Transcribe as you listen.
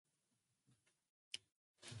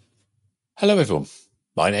Hello everyone,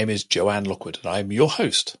 my name is Joanne Lockwood and I am your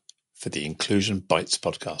host for the Inclusion Bites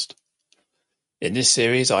podcast. In this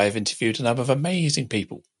series I have interviewed a number of amazing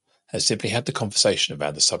people and simply had the conversation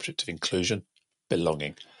around the subject of inclusion,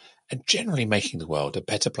 belonging and generally making the world a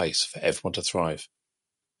better place for everyone to thrive.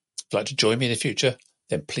 If you'd like to join me in the future,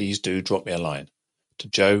 then please do drop me a line to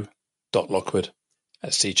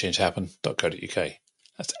joe.lockwood@seechangehappen.co.uk.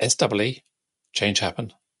 That's SEE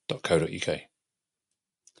changehappen.co.uk.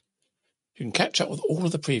 You can catch up with all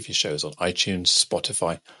of the previous shows on iTunes,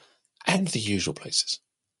 Spotify, and the usual places.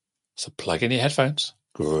 So plug in your headphones,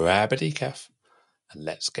 grab a decaf, and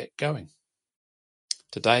let's get going.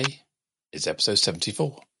 Today is episode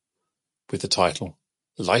 74, with the title,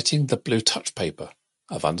 Lighting the Blue Touch Paper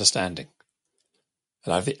of Understanding.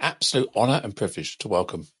 And I have the absolute honour and privilege to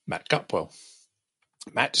welcome Matt Gutwell.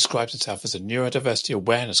 Matt describes himself as a neurodiversity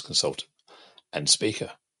awareness consultant and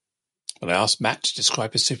speaker. When I asked Matt to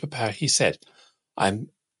describe his superpower, he said,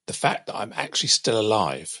 the fact that I'm actually still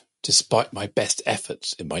alive despite my best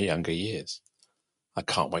efforts in my younger years. I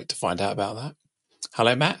can't wait to find out about that.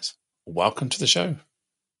 Hello, Matt. Welcome to the show.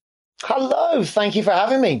 Hello. Thank you for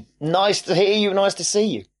having me. Nice to hear you. Nice to see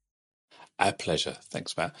you. Our pleasure.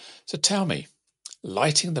 Thanks, Matt. So tell me,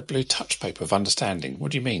 lighting the blue touch paper of understanding,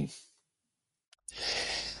 what do you mean?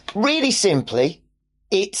 Really simply,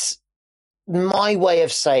 it's my way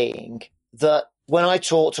of saying that when I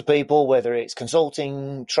talk to people, whether it's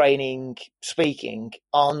consulting, training, speaking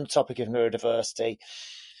on the topic of neurodiversity,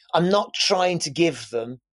 I'm not trying to give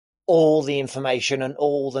them all the information and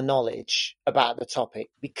all the knowledge about the topic,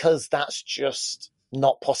 because that's just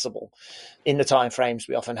not possible in the timeframes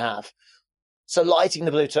we often have. So lighting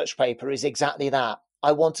the blue touch paper is exactly that.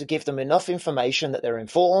 I want to give them enough information that they're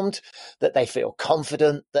informed, that they feel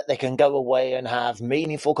confident, that they can go away and have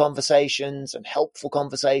meaningful conversations and helpful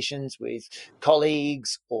conversations with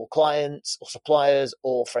colleagues or clients or suppliers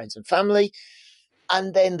or friends and family.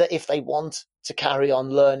 And then that if they want to carry on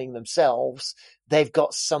learning themselves, they've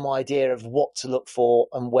got some idea of what to look for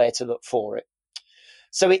and where to look for it.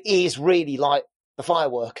 So it is really like the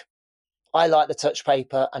firework. I like the touch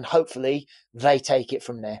paper, and hopefully they take it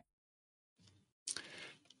from there.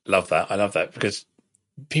 Love that. I love that, because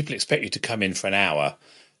people expect you to come in for an hour,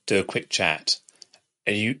 do a quick chat,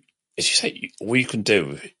 and you, as you say, all you can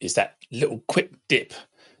do is that little quick dip.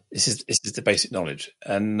 This is the basic knowledge.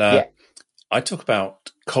 And I talk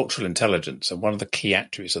about cultural intelligence, and one of the key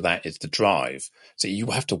attributes of that is the drive. So you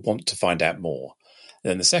have to want to find out more. And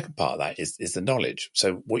then the second part of that is the knowledge.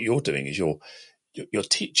 So what you're doing is you're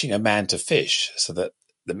teaching a man to fish, so that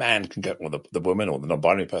the man can go, or the woman or the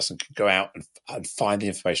non-binary person can go out and find the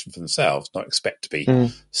information for themselves, not expect to be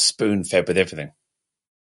spoon-fed with everything.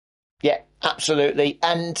 Yeah, absolutely.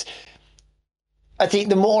 And I think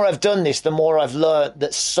the more I've done this, the more I've learned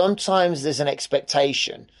that sometimes there's an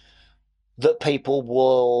expectation that people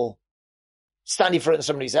will stand in front of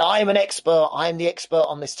somebody and say, I'm an expert, I'm the expert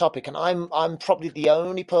on this topic. And I'm probably the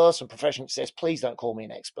only person professionally who says, please don't call me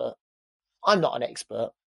an expert. I'm not an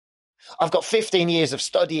expert. I've got 15 years of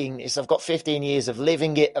studying this. I've got 15 years of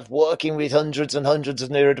living it, of working with hundreds and hundreds of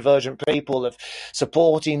neurodivergent people, of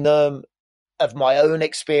supporting them, of my own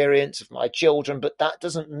experience, of my children. But that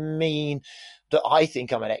doesn't mean that I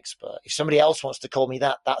think I'm an expert. If somebody else wants to call me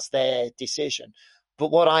that, that's their decision. But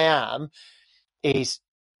what I am is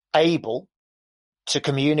able to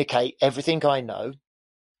communicate everything I know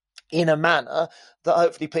in a manner that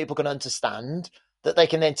hopefully people can understand, that they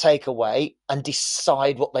can then take away and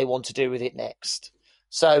decide what they want to do with it next.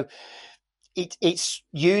 So it's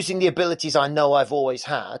using the abilities I know I've always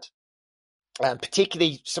had. And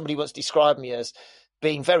particularly somebody once described me as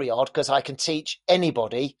being very odd, because I can teach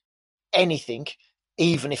anybody anything,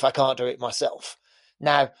 even if I can't do it myself.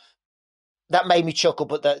 Now, that made me chuckle,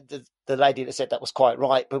 but the lady that said that was quite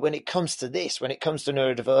right. But when it comes to this, when it comes to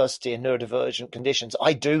neurodiversity and neurodivergent conditions,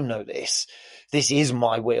 I do know this. This is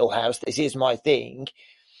my wheelhouse. This is my thing.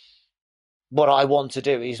 What I want to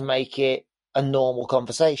do is make it a normal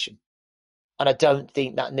conversation. And I don't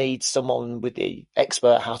think that needs someone with the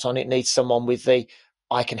expert hat on. It needs someone with the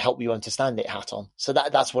I can help you understand it hat on. So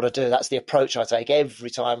that's what I do. That's the approach I take every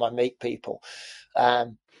time I meet people.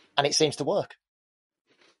 And it seems to work.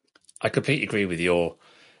 I completely agree with your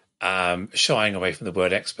shying away from the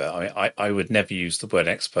word expert. I mean, I would never use the word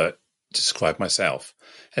expert to describe myself.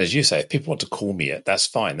 And as you say, if people want to call me it, that's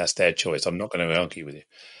fine. That's their choice. I'm not going to argue with you.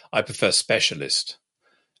 I prefer specialist.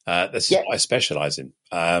 This is what I specialize in.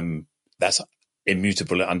 That's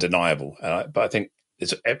immutable and undeniable. But I think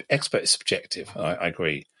expert is subjective. I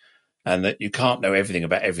agree. And that you can't know everything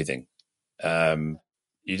about everything.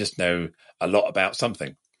 You just know a lot about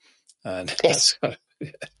something. And yes.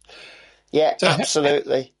 Yeah, So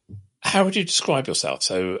absolutely. how would you describe yourself?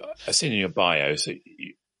 So I've seen in your bio, so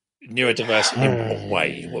neurodiverse in what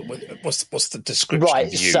way? What's the description Right.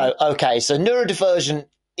 of you? So neurodivergent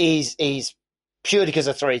is purely because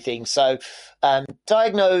of three things. So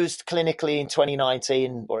diagnosed clinically in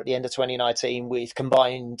 2019, or at the end of 2019, with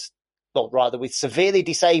with severely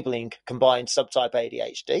disabling combined subtype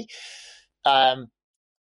ADHD.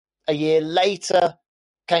 A year later,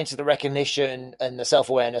 came to the recognition and the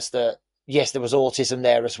self-awareness that yes, there was autism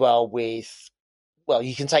there as well.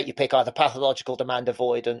 You can take your pick, either pathological demand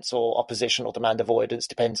avoidance or oppositional demand avoidance,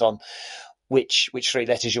 depends on which three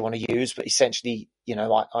letters you want to use. But essentially,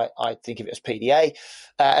 I think of it as PDA.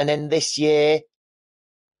 And then this year,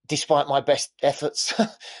 despite my best efforts,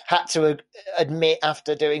 had to admit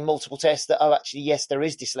after doing multiple tests that, actually, yes, there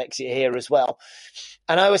is dyslexia here as well.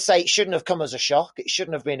 And I always say it shouldn't have come as a shock. It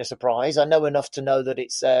shouldn't have been a surprise. I know enough to know that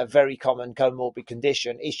it's a very common comorbid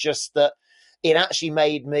condition. It's just that it actually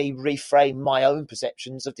made me reframe my own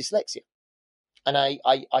perceptions of dyslexia. And I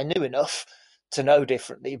knew enough to know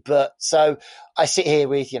differently. But so I sit here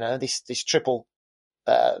with, this triple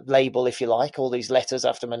label, if you like, all these letters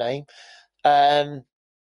after my name.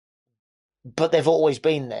 But they've always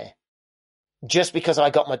been there. Just because I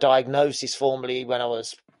got my diagnosis formally when I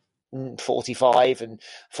was 45 and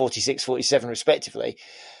 46, 47 respectively,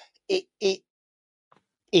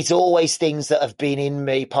 it's always things that have been in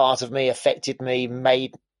me, part of me, affected me,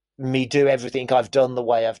 made me do everything I've done the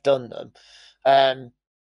way I've done them.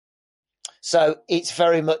 So it's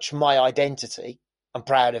very much my identity. I'm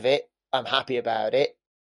proud of it. I'm happy about it.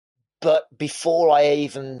 But before I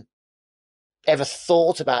even ever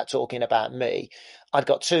thought about talking about me, I'd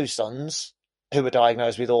got two sons who were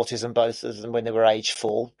diagnosed with autism, both of them when they were age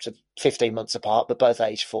 4, so 15 months apart, but both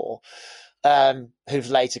age 4, who've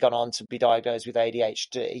later gone on to be diagnosed with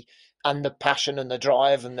ADHD. And the passion and the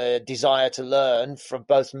drive and the desire to learn from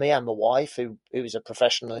both me and my wife, who is a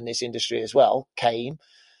professional in this industry as well, came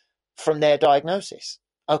from their diagnosis.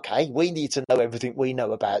 Okay, we need to know everything we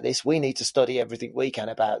know about this. We need to study everything we can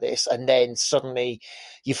about this. And then suddenly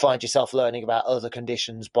you find yourself learning about other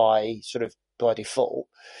conditions by default.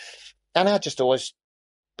 And I just always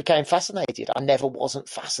became fascinated. I never wasn't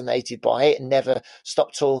fascinated by it and never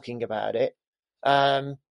stopped talking about it.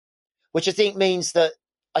 Which I think means that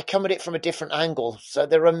I come at it from a different angle. So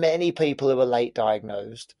there are many people who are late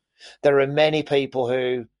diagnosed. There are many people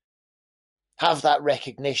who have that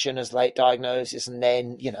recognition as late diagnosis and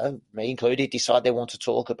then, me included, decide they want to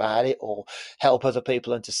talk about it or help other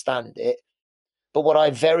people understand it. But what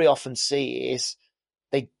I very often see is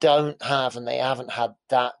they don't have and they haven't had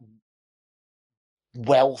that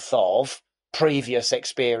wealth of previous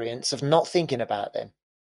experience of not thinking about them.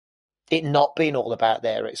 It not being all about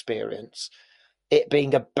their experience, it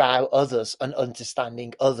being about others and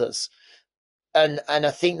understanding others. And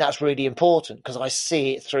I think that's really important because I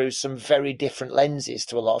see it through some very different lenses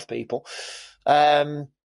to a lot of people. But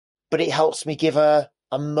it helps me give a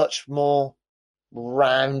much more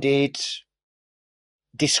rounded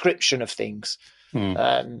description of things.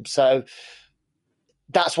 So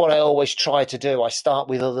that's what I always try to do. I start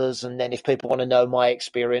with others, and then if people want to know my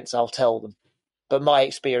experience, I'll tell them. But my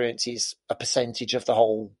experience is a percentage of the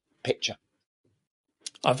whole picture.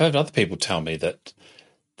 I've heard other people tell me that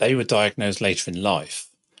they were diagnosed later in life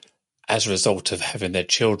as a result of having their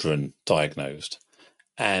children diagnosed.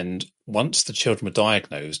 And once the children were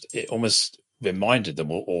diagnosed, it almost reminded them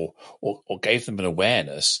or gave them an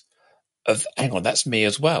awareness of, hang on, that's me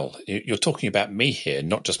as well. You're talking about me here,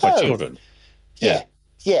 not just my children. Yeah.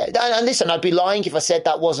 And listen, I'd be lying if I said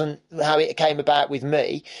that wasn't how it came about with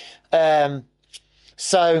me.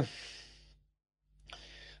 So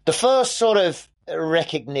the first sort of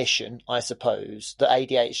recognition, I suppose, that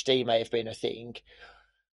ADHD may have been a thing,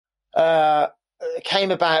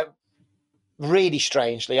 came about really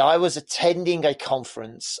strangely. I was attending a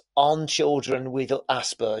conference on children with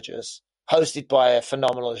Asperger's, hosted by a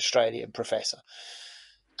phenomenal Australian professor.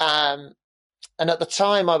 And at the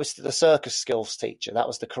time, I was still a circus skills teacher. That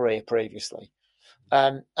was the career previously.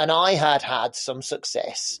 And I had some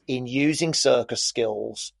success in using circus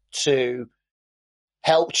skills to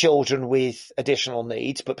help children with additional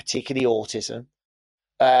needs, but particularly autism,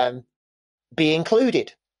 be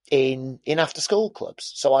included in after school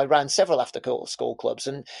clubs. So I ran several after school clubs,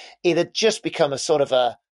 and it had just become a sort of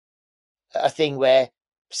a thing where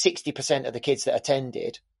 60% of the kids that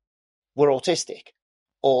attended were autistic,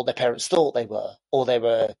 or their parents thought they were, or they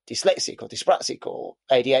were dyslexic or dyspraxic or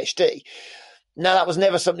ADHD. Now, that was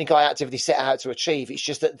never something I actively set out to achieve. It's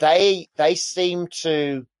just that they seem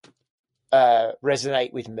to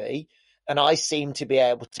resonate with me, and I seem to be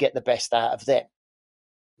able to get the best out of them.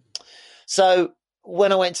 So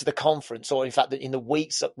when I went to the conference, or in fact, in the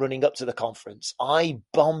weeks running up to the conference, I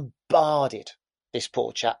bombarded this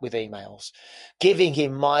poor chap with emails, giving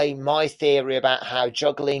him my theory about how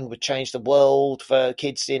juggling would change the world for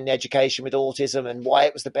kids in education with autism and why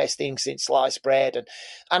it was the best thing since sliced bread.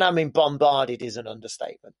 And I mean, bombarded is an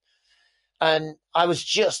understatement. And I was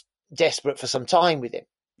just desperate for some time with him.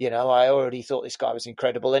 I already thought this guy was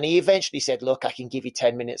incredible. And he eventually said, look, I can give you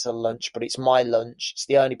 10 minutes of lunch, but it's my lunch. It's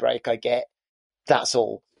the only break I get. That's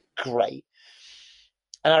all. Great.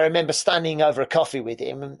 And I remember standing over a coffee with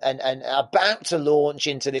him and about to launch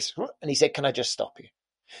into this. And he said, can I just stop you?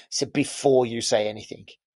 He said, before you say anything,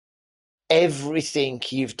 everything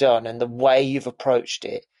you've done and the way you've approached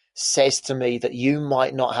it says to me that you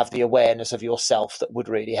might not have the awareness of yourself that would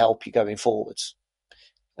really help you going forwards.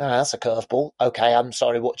 Oh, that's a curveball. Okay, I'm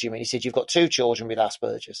sorry, what do you mean? He said, you've got 2 children with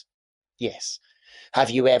Asperger's. Yes. Have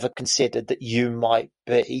you ever considered that you might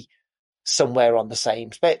be somewhere on the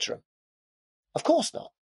same spectrum? Of course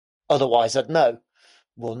not. Otherwise, I'd know.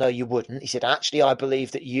 Well, no, you wouldn't. He said, actually, I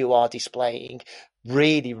believe that you are displaying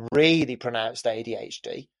really, really pronounced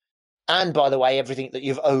ADHD. And by the way, everything that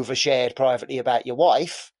you've overshared privately about your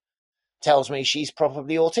wife tells me she's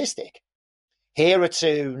probably autistic. Here are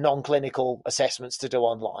 2 non-clinical assessments to do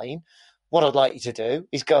online. What I'd like you to do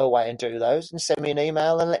is go away and do those and send me an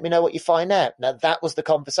email and let me know what you find out. Now, that was the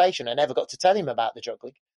conversation. I never got to tell him about the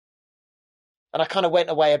juggling. And I kind of went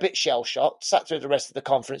away a bit shell-shocked, sat through the rest of the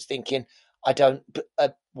conference thinking,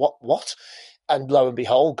 what? And lo and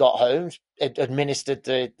behold, got home, administered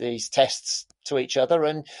these tests to each other.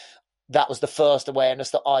 And that was the first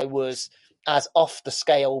awareness that I was as off the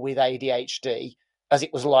scale with ADHD as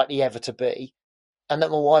it was likely ever to be. And that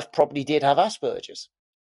my wife probably did have Asperger's.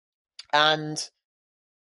 And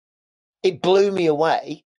it blew me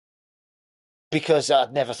away because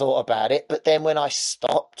I'd never thought about it. But then when I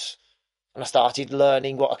stopped and I started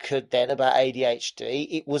learning what I could then about ADHD,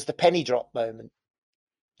 it was the penny drop moment.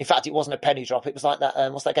 In fact, it wasn't a penny drop. It was like that,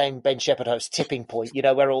 what's that game Ben Shepherd hosts, Tipping Point,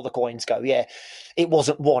 where all the coins go. Yeah, it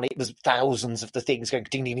wasn't one. It was thousands of the things going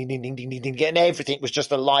ding, ding, ding, ding, ding, ding, ding, ding. And everything was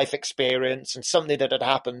just a life experience and something that had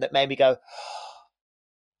happened that made me go,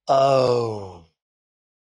 oh,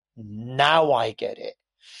 now I get it.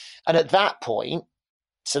 And at that point,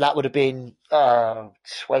 so that would have been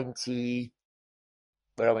 2022,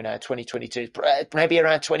 maybe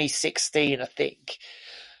around 2016, I think.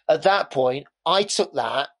 At that point, I took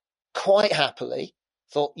that quite happily,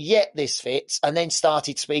 thought, yeah, this fits, and then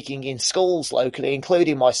started speaking in schools locally,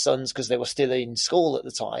 including my sons, because they were still in school at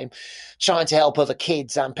the time, trying to help other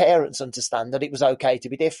kids and parents understand that it was okay to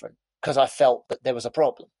be different, because I felt that there was a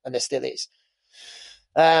problem, and there still is.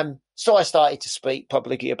 So I started to speak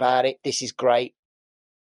publicly about it. This is great.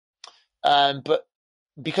 But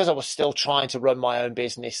because I was still trying to run my own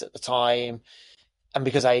business at the time, and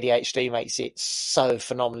because ADHD makes it so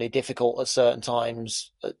phenomenally difficult at certain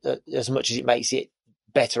times, as much as it makes it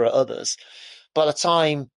better at others, by the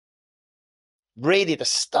time really the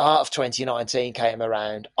start of 2019 came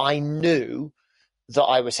around, I knew that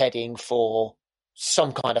I was heading for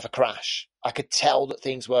some kind of a crash. I could tell that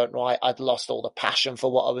things weren't right. I'd lost all the passion for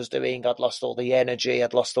what I was doing. I'd lost all the energy.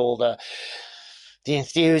 I'd lost all the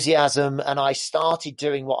enthusiasm. And I started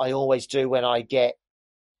doing what I always do when I get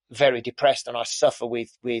very depressed, and I suffer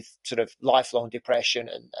with sort of lifelong depression,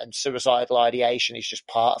 and suicidal ideation is just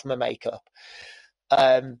part of my makeup.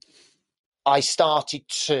 I started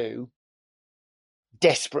to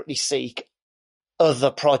desperately seek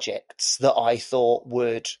other projects that I thought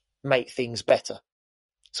would make things better.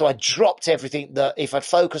 So I dropped everything that, if I'd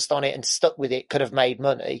focused on it and stuck with it, could have made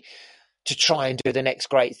money, to try and do the next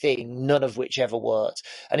great thing, none of which ever worked.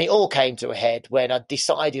 And it all came to a head when I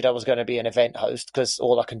decided I was going to be an event host, because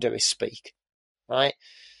all I can do is speak, right?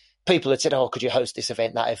 People had said, oh, could you host this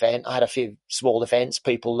event, that event? I had a few small events.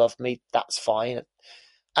 People loved me. That's fine.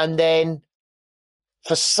 And then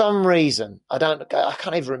for some reason, I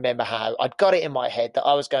can't even remember how, I'd got it in my head that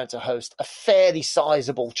I was going to host a fairly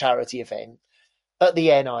sizable charity event at the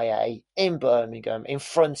NIA in Birmingham in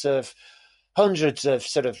front of hundreds of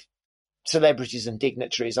sort of celebrities and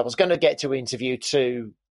dignitaries. I was going to get to interview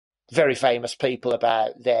 2 very famous people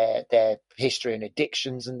about their history and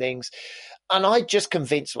addictions and things. And I just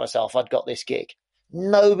convinced myself I'd got this gig.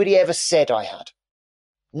 Nobody ever said I had.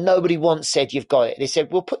 Nobody once said you've got it. They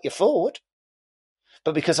said, we'll put you forward.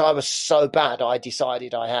 But because I was so bad, I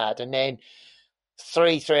decided I had. And then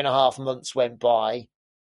 3.5 months went by.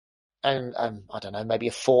 And I don't know, maybe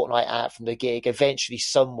a fortnight out from the gig, eventually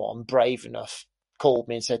someone brave enough called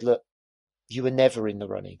me and said, look, you were never in the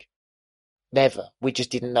running. Never. We just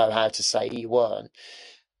didn't know how to say you weren't.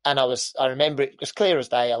 And I remember it as clear as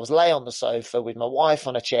day. I was lay on the sofa with my wife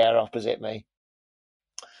on a chair opposite me.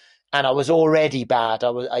 And I was already bad. I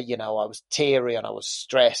was teary and I was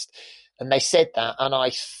stressed. And they said that, and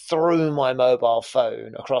I threw my mobile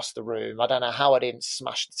phone across the room. I don't know how I didn't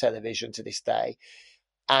smash the television to this day.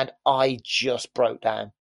 And I just broke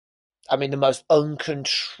down. I mean, the most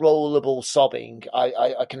uncontrollable sobbing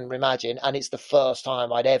I can imagine. And it's the first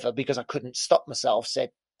time I'd ever, because I couldn't stop myself,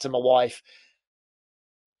 said to my wife,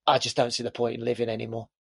 I just don't see the point in living anymore.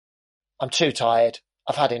 I'm too tired.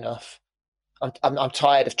 I've had enough. I'm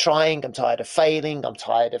tired of trying. I'm tired of failing. I'm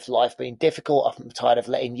tired of life being difficult. I'm tired of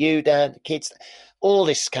letting you down, the kids. All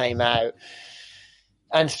this came out.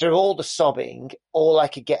 And through all the sobbing, all I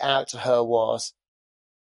could get out to her was,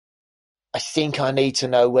 I think I need to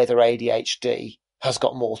know whether ADHD has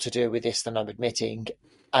got more to do with this than I'm admitting.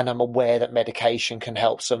 And I'm aware that medication can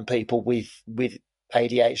help some people with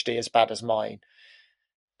ADHD as bad as mine.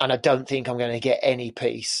 And I don't think I'm going to get any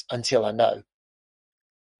peace until I know.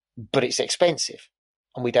 But it's expensive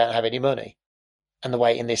and we don't have any money. And the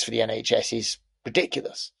waiting list for the NHS is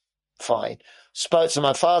ridiculous. Fine. Spoke to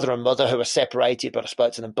my father and mother, who were separated, but I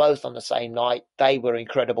spoke to them both on the same night. They were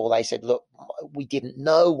incredible. They said, look, we didn't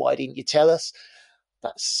know. Why didn't you tell us?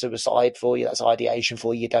 That's suicide for you. That's ideation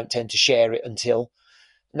for you. You don't tend to share it until.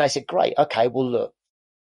 And they said, great. Okay, well, look,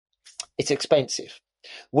 it's expensive.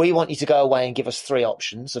 We want you to go away and give us 3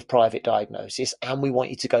 options of private diagnosis, and we want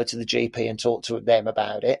you to go to the GP and talk to them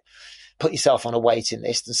about it. Put yourself on a waiting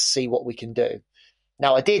list and see what we can do.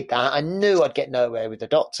 Now, I did that. I knew I'd get nowhere with the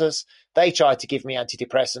doctors. They tried to give me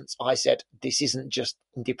antidepressants. I said, this isn't just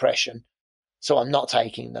depression, so I'm not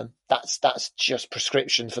taking them. That's just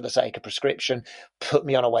prescription for the sake of prescription. Put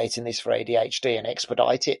me on a waiting list for ADHD and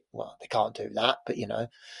expedite it. Well, they can't do that, but,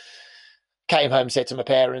 came home, said to my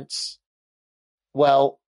parents,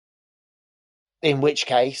 well, in which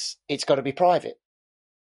case, it's got to be private.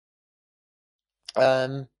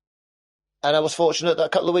 And I was fortunate that a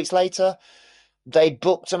couple of weeks later, they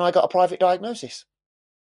booked and I got a private diagnosis.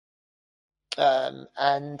 And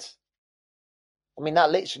I mean,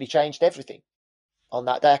 that literally changed everything on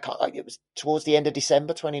that day. It was towards the end of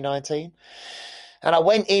December 2019. And I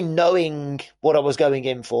went in knowing what I was going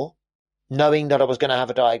in for, knowing that I was going to have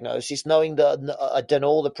a diagnosis, knowing that I'd done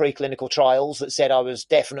all the preclinical trials that said I was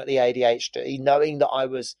definitely ADHD, knowing that I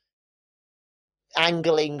was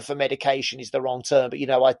angling for medication is the wrong term, but,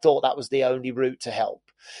 I thought that was the only route to help.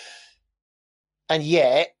 And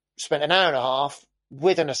yet, spent an hour and a half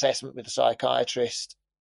with an assessment with a psychiatrist,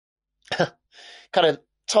 kind of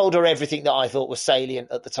told her everything that I thought was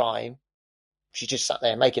salient at the time. She just sat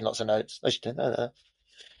there making lots of notes.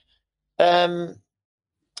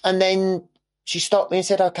 And then she stopped me and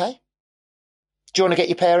said, okay, do you want to get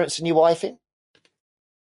your parents and your wife in?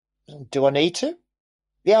 Do I need to?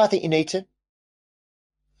 Yeah, I think you need to.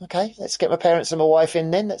 Okay, let's get my parents and my wife in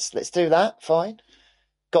then. Let's do that. Fine.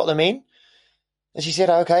 Got them in. And she said,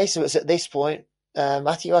 okay, so it's at this point,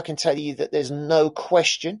 Matthew, I can tell you that there's no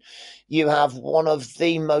question you have one of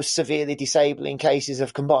the most severely disabling cases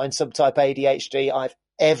of combined subtype ADHD I've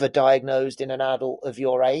ever diagnosed in an adult of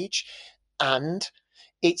your age. And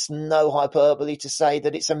it's no hyperbole to say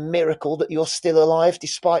that it's a miracle that you're still alive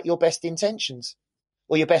despite your best intentions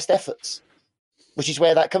or your best efforts, which is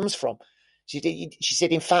where that comes from. She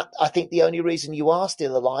said, in fact, I think the only reason you are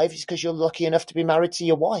still alive is because you're lucky enough to be married to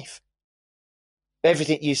your wife.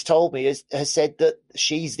 Everything you've told me has said that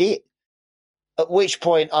she's it. At which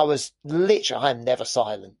point I was literally, I'm never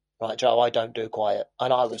silent, right, Joe? I don't do quiet.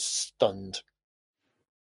 And I was stunned.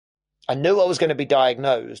 I knew I was going to be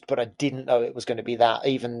diagnosed, but I didn't know it was going to be that,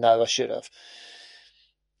 even though I should have.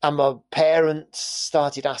 And my parents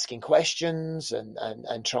started asking questions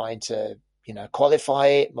and trying to, qualify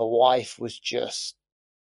it. My wife was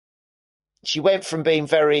she went from being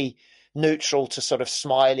very neutral to sort of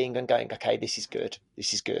smiling and going, okay, this is good.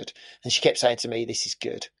 This is good. And she kept saying to me, this is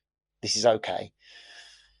good. This is okay.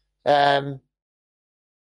 And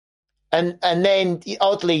then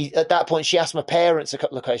oddly at that point, she asked my parents a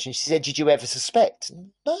couple of questions. She said, did you ever suspect?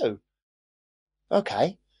 No.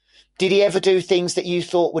 Okay. Did he ever do things that you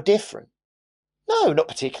thought were different? No, not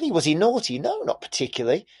particularly. Was he naughty? No, not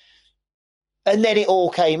particularly. And then it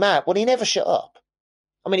all came out. Well, he never shut up.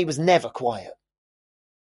 I mean, he was never quiet.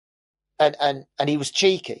 And he was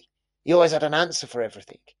cheeky. He always had an answer for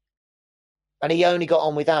everything. And he only got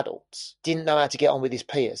on with adults, didn't know how to get on with his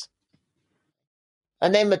peers.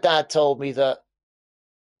 And then my dad told me that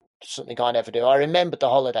something I never do. I remembered the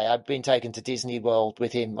holiday. I'd been taken to Disney World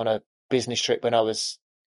with him on a business trip when I was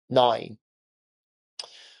 9.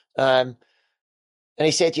 And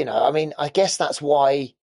he said, I mean, I guess that's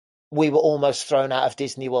why we were almost thrown out of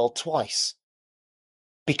Disney World twice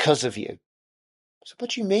because of you. So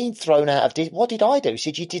what do you mean thrown out of Disney? What did I do? He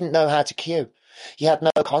said, you didn't know how to queue. You had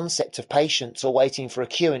no concept of patience or waiting for a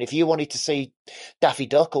queue. And if you wanted to see Daffy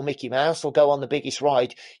Duck or Mickey Mouse or go on the biggest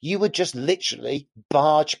ride, you would just literally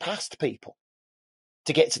barge past people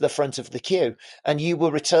to get to the front of the queue. And you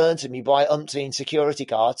were returned to me by umpteen security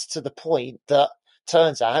guards to the point that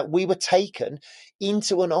turns out we were taken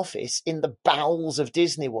into an office in the bowels of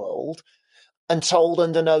Disney World and told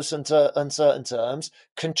under no uncertain terms,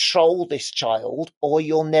 control this child or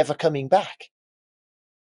you're never coming back.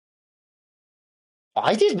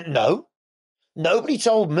 I didn't know. Nobody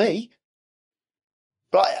told me.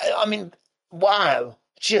 But I mean, wow.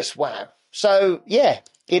 Just wow. So, yeah,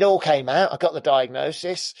 it all came out. I got the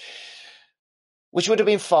diagnosis, which would have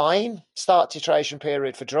been fine. Start titration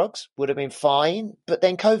period for drugs would have been fine. But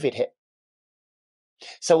then COVID hit.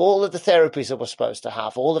 So all of the therapies I was supposed to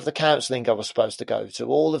have, all of the counselling I was supposed to go to,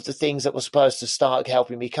 all of the things that were supposed to start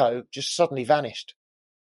helping me cope just suddenly vanished.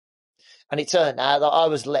 And it turned out that I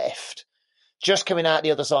was left just coming out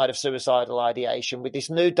the other side of suicidal ideation with this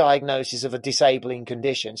new diagnosis of a disabling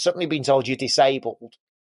condition, suddenly being told you're disabled,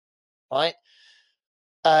 right?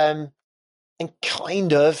 And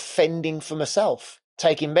kind of fending for myself,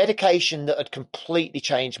 taking medication that had completely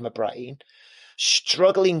changed my brain,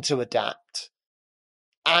 struggling to adapt,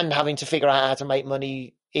 and having to figure out how to make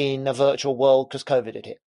money in a virtual world because COVID had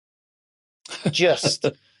hit. Just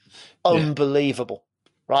unbelievable,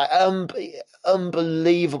 right?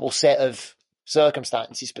 Unbelievable set of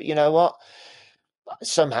circumstances. But you know what?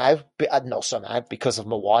 Somehow, not somehow, because of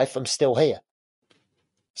my wife, I'm still here.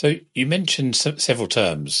 So you mentioned several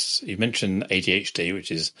terms. You mentioned ADHD,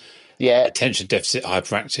 which is attention deficit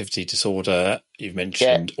hyperactivity disorder. You've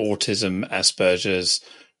mentioned autism, Asperger's,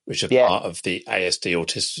 which are part of the ASD,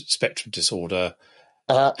 autistic spectrum disorder.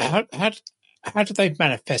 How do they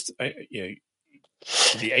manifest? The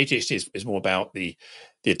ADHD is more about the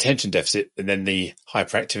attention deficit, and then the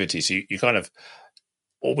hyperactivity. So you kind of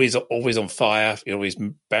always on fire. You're always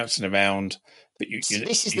bouncing around, but you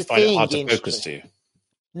find it hard to focus, do you?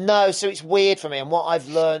 No, so it's weird for me, and what I've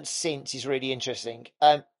learned since is really interesting.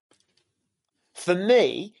 For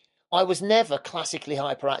me, I was never classically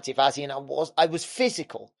hyperactive, as in I was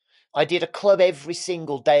physical. I did a club every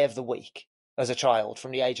single day of the week as a child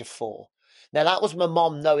from the age of 4. Now, that was my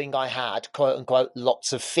mom knowing I had, quote unquote,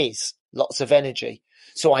 lots of fizz, lots of energy.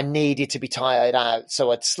 So I needed to be tired out,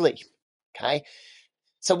 so I'd sleep. Okay.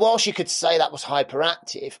 So while she could say that was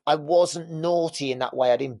hyperactive, I wasn't naughty in that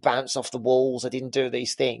way. I didn't bounce off the walls. I didn't do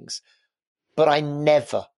these things. But I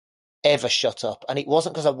never, ever shut up. And it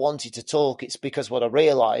wasn't because I wanted to talk. It's because what I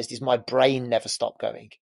realized is my brain never stopped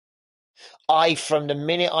going. From the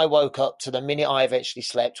minute I woke up to the minute I eventually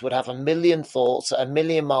slept, would have a million thoughts at a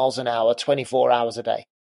million miles an hour, 24 hours a day.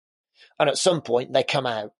 And at some point they come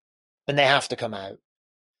out, and they have to come out.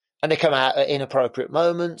 And they come out at inappropriate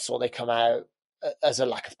moments, or they come out as a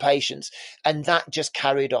lack of patience. And that just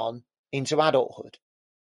carried on into adulthood,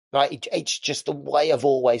 right? It's just the way I've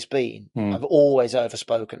always been. I've always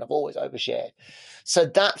overspoken. I've always overshared. So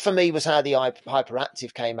that for me was how the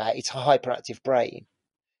hyperactive came out. It's a hyperactive brain.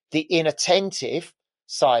 The inattentive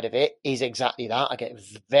side of it is exactly that. I get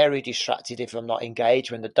very distracted if I'm not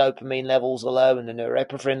engaged, when the dopamine levels are low and the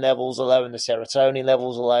norepinephrine levels are low and the serotonin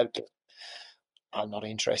levels are low. I'm not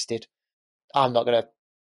interested. I'm not going to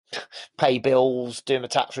pay bills, do my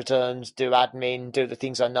tax returns, do admin, do the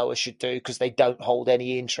things I know I should do because they don't hold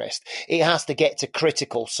any interest. It has to get to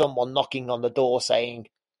critical, someone knocking on the door saying,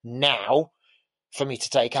 now, for me to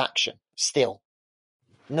take action, still.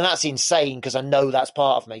 And that's insane because I know that's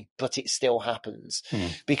part of me, but it still happens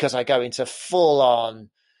because I go into full on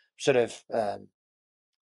sort of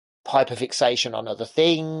hyperfixation on other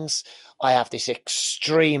things. I have this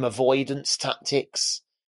extreme avoidance tactics.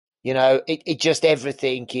 You know, it just,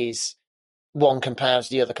 everything is one compounds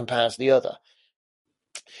the other, compounds the other.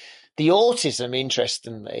 The autism,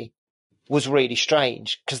 interestingly, was really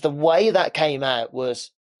strange because the way that came out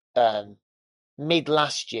was mid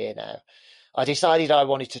last year now. I decided I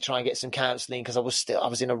wanted to try and get some counselling because I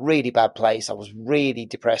was in a really bad place. I was really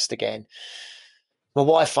depressed again. My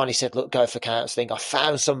wife finally said, look, go for counselling. I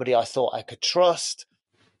found somebody I thought I could trust,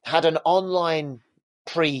 had an online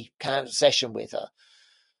pre-counsel session with her.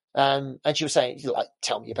 And she was saying, like,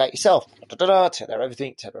 tell me about yourself. Tell her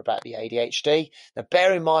everything. Tell her about the ADHD. Now,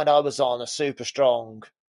 bear in mind, I was on a super strong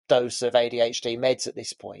dose of ADHD meds at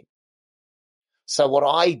this point. So what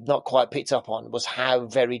I not quite picked up on was how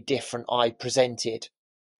very different I presented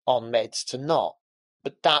on meds to not.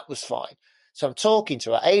 But that was fine. So I'm talking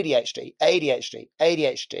to her, ADHD,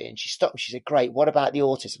 and she stopped me. She said, great, what about the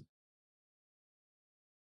autism?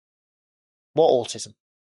 What autism?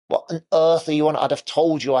 What on earth are you on? I'd have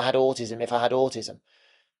told you I had autism if I had autism.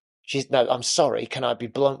 No, I'm sorry. Can I be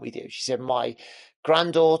blunt with you? She said, my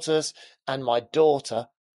granddaughters and my daughter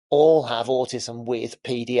all have autism with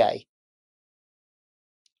PDA.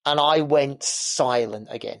 And I went silent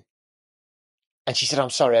again. And she said, I'm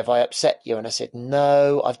sorry, have I upset you? And I said,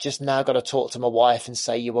 no, I've just now got to talk to my wife and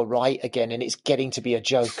say you were right again. And it's getting to be a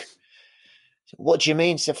joke. What do you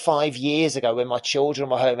mean? So 5 years ago, when my children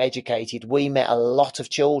were home educated, we met a lot of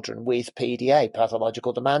children with PDA,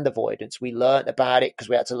 pathological demand avoidance. We learned about it because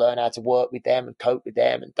we had to learn how to work with them and cope with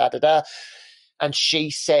them and da-da-da. And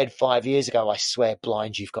she said 5 years ago, I swear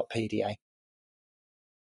blind, you've got PDA.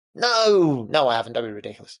 No, I haven't. Don't be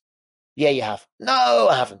ridiculous. Yeah, you have. No,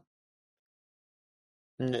 I haven't.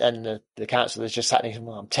 And the counsellor's just sat there and,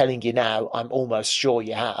 well, I'm telling you now, I'm almost sure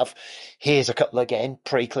you have. Here's a couple, again,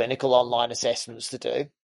 preclinical online assessments to do.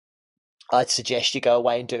 I'd suggest you go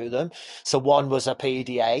away and do them. So one was a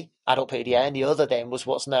PDA, adult PDA, and the other then was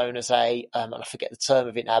what's known as and I forget the term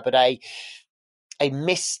of it now, but a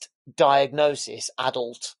misdiagnosis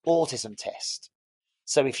adult autism test.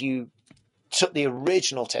 So if you took the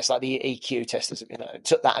original test, like the EQ test,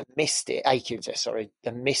 took that and missed it, AQ test, sorry,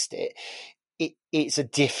 and missed it, it's a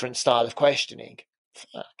different style of questioning.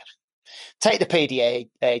 Take the PDA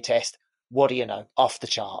test. What do you know? Off the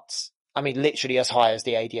charts. I mean, literally as high as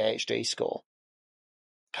the ADHD score.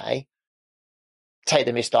 Okay. Take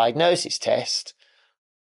the misdiagnosis test.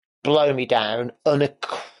 Blow me down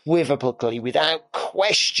unequivocally, without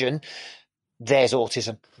question. There's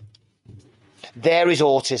autism. There is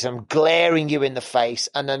autism glaring you in the face.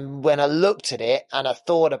 And then when I looked at it and I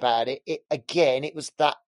thought about it, it was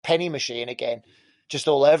that penny machine again, just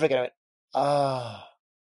all over again. I went, oh,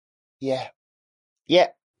 yeah.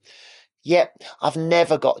 I've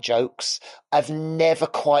never got jokes. I've never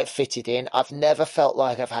quite fitted in. I've never felt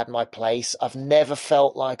like I've had my place. I've never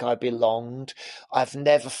felt like I belonged. I've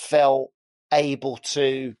never felt able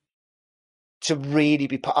to really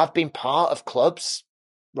be part. I've been part of clubs,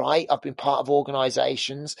 right? I've been part of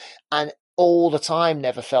organizations, and all the time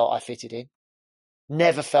never felt I fitted in.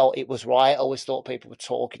 Never felt it was right. I always thought people were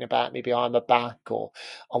talking about me behind my back, or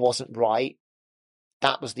I wasn't right.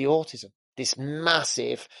 That was the autism. This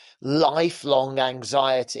massive lifelong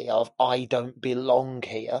anxiety of I don't belong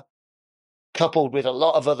here, coupled with a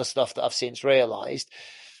lot of other stuff that I've since realized,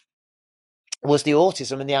 was the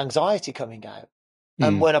autism and the anxiety coming out.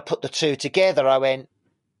 And when I put the two together, I went,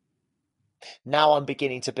 now I'm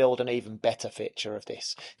beginning to build an even better picture of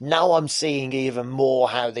this. Now I'm seeing even more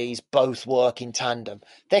how these both work in tandem.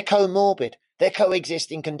 They're comorbid. They're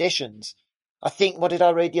coexisting conditions. I think, what did I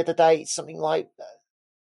read the other day? It's something like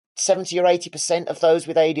 70 or 80% of those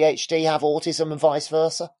with ADHD have autism and vice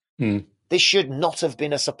versa. This should not have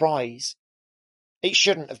been a surprise. It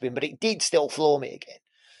shouldn't have been, but it did still floor me again.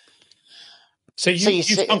 So you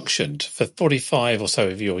functioned for 45 or so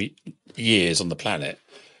of your years on the planet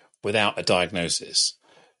without a diagnosis.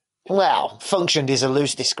 Well, functioned is a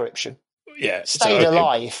loose description. Yeah. Stayed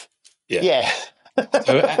alive. Yeah.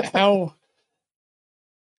 So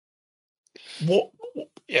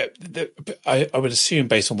I would assume,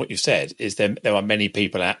 based on what you said, is there are many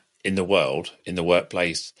people out in the world, in the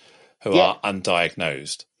workplace, who are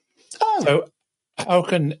undiagnosed. Oh. So how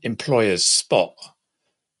can employers spot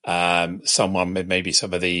someone with maybe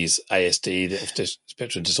some of these ASD,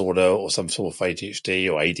 spectrum disorder, or some sort of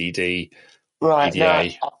ADHD or ADD, right?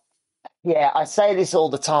 EDA? I say this all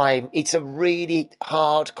the time. It's a really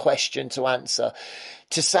hard question to answer.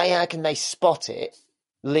 To say how can they spot it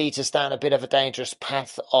leads us down a bit of a dangerous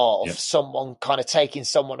path of someone kind of taking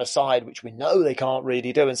someone aside, which we know they can't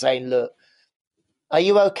really do, and saying, look, are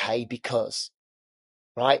you okay? Because,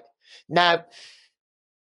 right? Now,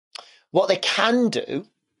 what they can do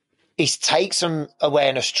is take some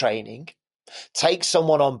awareness training, take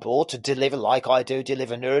someone on board to deliver, like I do,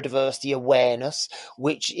 deliver neurodiversity awareness,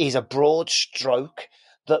 which is a broad stroke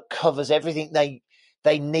that covers everything they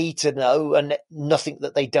need to know and nothing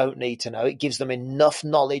that they don't need to know. It gives them enough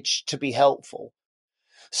knowledge to be helpful,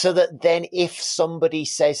 so that then if somebody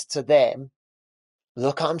says to them,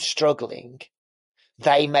 look, I'm struggling,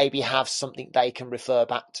 they maybe have something they can refer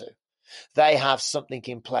back to. They have something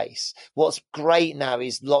in place. What's great now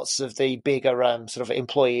is lots of the bigger sort of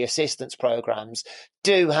employee assistance programs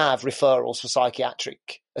do have referrals for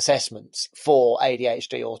psychiatric assessments for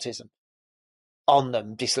ADHD, autism on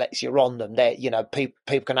them, dyslexia on them.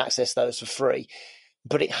 People can access those for free,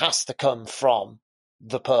 but it has to come from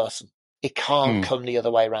the person. It can't come the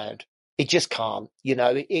other way around. It just can't.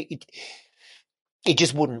 It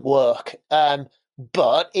just wouldn't work.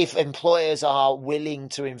 But if employers are willing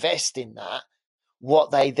to invest in that,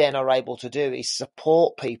 what they then are able to do is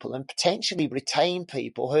support people and potentially retain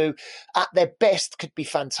people who at their best could be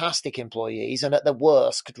fantastic employees and at their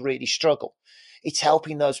worst could really struggle. It's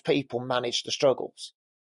helping those people manage the struggles,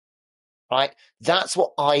 right? That's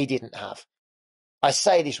what I didn't have. I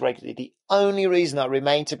say this regularly. The only reason I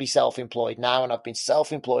remain to be self-employed now, and I've been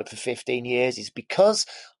self-employed for 15 years, is because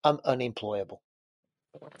I'm unemployable.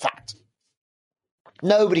 Fact.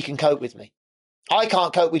 Nobody can cope with me. I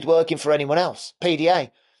can't cope with working for anyone else.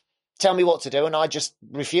 PDA. Tell me what to do and I just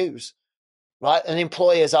refuse. Right? And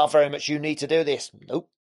employers are very much, you need to do this. Nope.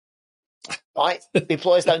 Right?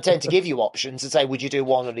 Employers don't tend to give you options and say, would you do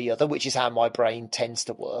one or the other, which is how my brain tends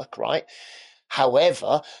to work, right?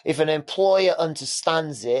 However, if an employer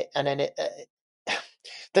understands it and then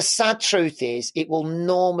the sad truth is it will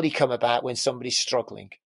normally come about when somebody's struggling.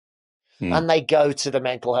 And they go to the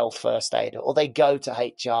mental health first aider or they go to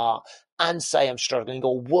HR and say, I'm struggling,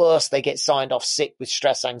 or worse, they get signed off sick with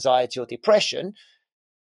stress, anxiety or depression.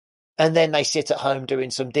 And then they sit at home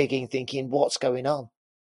doing some digging thinking, what's going on?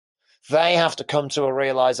 They have to come to a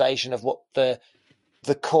realization of what the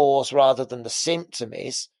cause rather than the symptom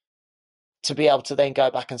is to be able to then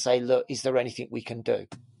go back and say, look, is there anything we can do?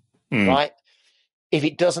 Right? If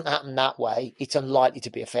it doesn't happen that way, it's unlikely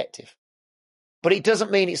to be effective. But it doesn't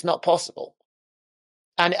mean it's not possible.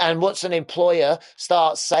 And once an employer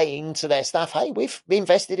starts saying to their staff, hey, we've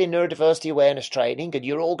invested in neurodiversity awareness training and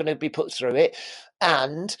you're all going to be put through it.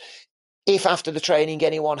 And if after the training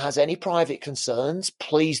anyone has any private concerns,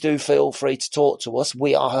 please do feel free to talk to us.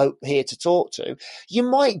 We are here to talk to. You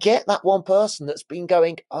might get that one person that's been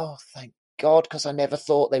going, oh, thank God, because I never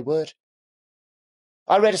thought they would.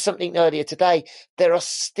 I read something earlier today. There are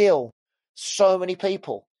still so many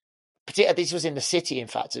people. This was in the city, in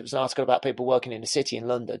fact. It was an article about people working in the city in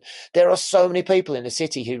London. There are so many people in the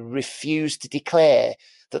city who refuse to declare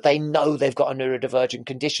that they know they've got a neurodivergent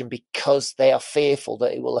condition because they are fearful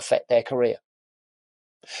that it will affect their career.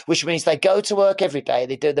 Which means they go to work every day.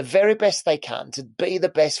 They do the very best they can to be the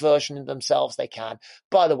best version of themselves they can.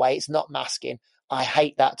 By the way, it's not masking. I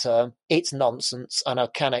hate that term. It's nonsense, and I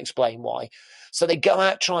can explain why. So they go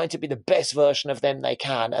out trying to be the best version of them they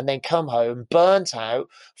can and then come home burnt out,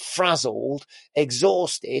 frazzled,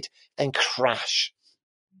 exhausted, and crash.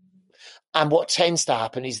 And what tends to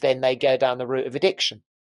happen is then they go down the route of addiction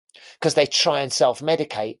because they try and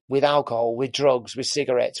self-medicate with alcohol, with drugs, with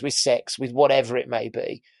cigarettes, with sex, with whatever it may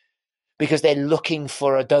be, because they're looking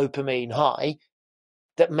for a dopamine high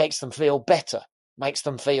that makes them feel better, makes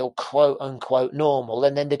them feel quote unquote normal,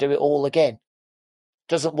 and then they do it all again.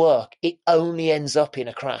 Doesn't work. It only ends up in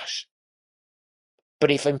a crash.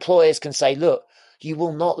 But if employers can say, look, you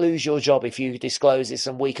will not lose your job if you disclose this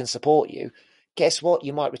and we can support you, guess what?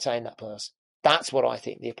 You might retain that person. That's what I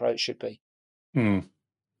think the approach should be.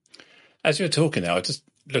 As you're talking now, I was just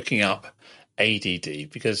looking up ADD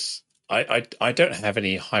because I don't have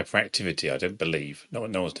any hyperactivity, I don't believe. No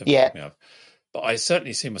one's ever told me of. But I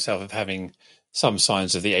certainly see myself as having some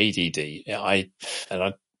signs of the ADD.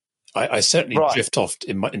 I certainly drift off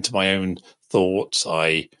into my own thoughts.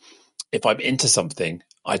 If I'm into something,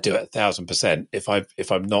 I do it 1,000%.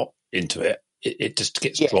 If I'm not into it, it just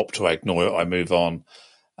gets dropped, or I ignore it, I move on.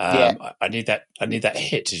 I need that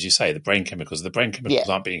hit, as you say, the brain chemicals. The brain chemicals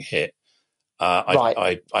aren't being hit.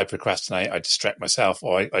 I procrastinate, I distract myself,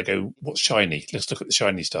 or I go, what's shiny? Let's look at the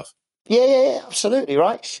shiny stuff. Yeah, absolutely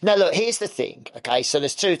right. Now, look, here's the thing. Okay, so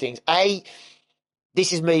there's two things.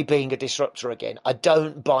 This is me being a disruptor again. I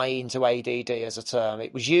don't buy into ADD as a term.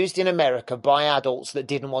 It was used in America by adults that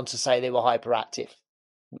didn't want to say they were hyperactive.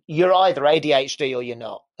 You're either ADHD or you're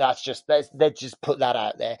not. Let's just put that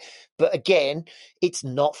out there. But again, it's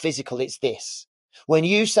not physical. It's this. When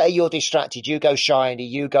you say you're distracted, you go shiny,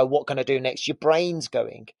 you go, what can I do next? Your brain's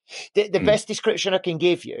going. The best description I can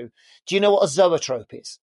give you, do you know what a zoetrope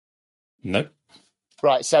is? No.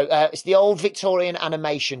 Right, so it's the old Victorian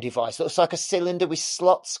animation device. It looks like a cylinder with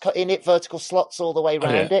slots cut in it, vertical slots all the way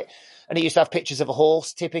around it. And it used to have pictures of a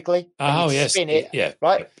horse, typically. Oh, yes. Spin it,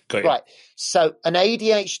 right? Got you. Right. So an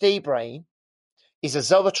ADHD brain is a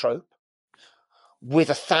zoetrope with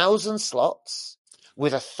 1,000 slots,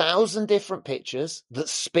 with 1,000 different pictures that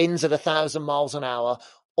spins at 1,000 miles an hour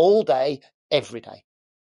all day, every day.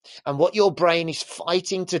 And what your brain is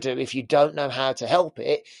fighting to do, if you don't know how to help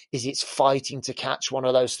it, is it's fighting to catch one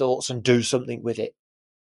of those thoughts and do something with it.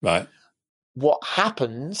 Right. What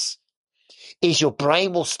happens is your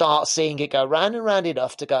brain will start seeing it go round and round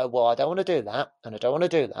enough to go, well, I don't want to do that, and I don't want to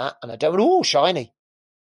do that, and I don't want to, oh, shiny.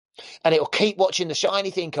 And it will keep watching the shiny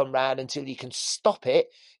thing come round until you can stop it,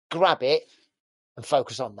 grab it, and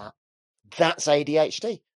focus on that. That's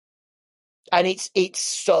ADHD. And it's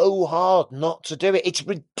so hard not to do it. It's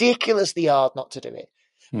ridiculously hard not to do it.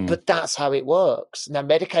 But that's how it works. Now,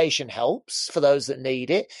 medication helps for those that need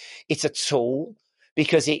it. It's a tool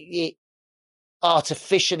because it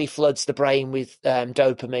artificially floods the brain with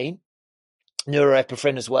dopamine,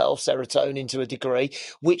 norepinephrine as well, serotonin to a degree,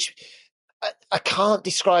 which I can't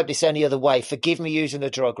describe this any other way. Forgive me using a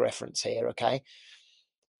drug reference here, okay?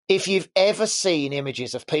 If you've ever seen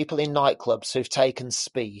images of people in nightclubs who've taken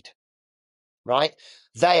speed, right?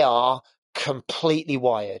 They are completely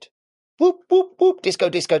wired. Whoop, whoop, whoop, disco,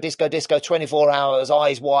 disco, disco, disco, 24 hours,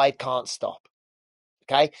 eyes wide, can't stop.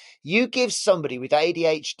 Okay? You give somebody with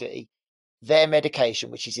ADHD their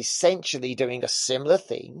medication, which is essentially doing a similar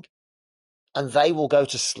thing, and they will go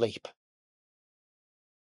to sleep.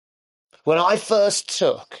 When I first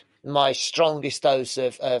took my strongest dose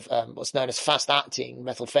of what's known as fast-acting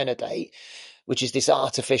methylphenidate, which is this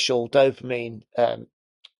artificial dopamine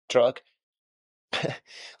drug,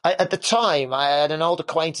 at the time, I had an old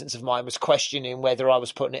acquaintance of mine was questioning whether I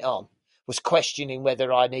was putting it on, was questioning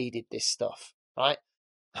whether I needed this stuff, right?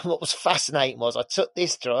 And what was fascinating was I took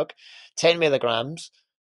this drug, 10 milligrams,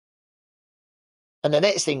 and the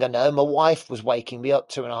next thing I know, my wife was waking me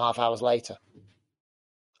up 2.5 hours later.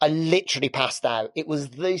 I literally passed out. It was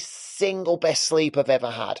the single best sleep I've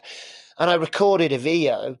ever had. And I recorded a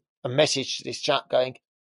video, a message to this chap going,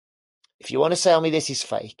 if you want to tell me this is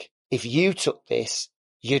fake, if you took this,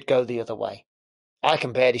 you'd go the other way. I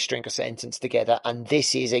can barely string a sentence together, and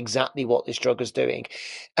this is exactly what this drug is doing.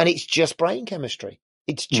 And it's just brain chemistry.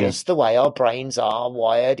 It's just the way our brains are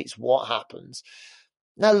wired. It's what happens.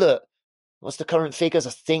 Now, look, what's the current figures? I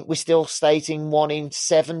think we're still stating 1 in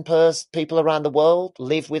 7 people around the world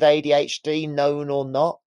live with ADHD, known or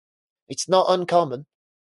not. It's not uncommon.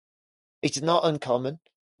 It's not uncommon,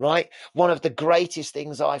 right? One of the greatest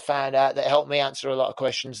things I found out that helped me answer a lot of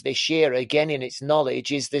questions this year, again, in its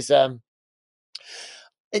knowledge, is there's not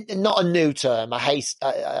a new term. I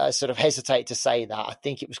sort of hesitate to say that. I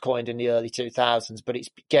think it was coined in the early 2000s, but it's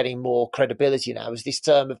getting more credibility now. Is this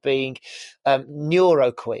term of being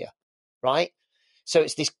neuroqueer, right? So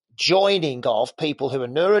it's this joining of people who are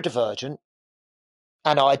neurodivergent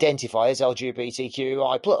and identify as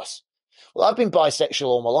LGBTQI+. Well, I've been bisexual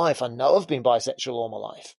all my life. I know I've been bisexual all my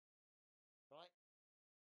life.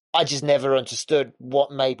 I just never understood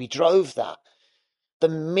what maybe drove that. The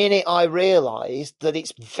minute I realised that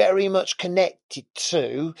it's very much connected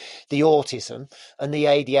to the autism and the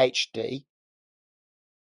ADHD,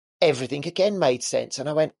 everything again made sense. And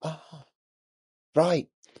I went, oh, right,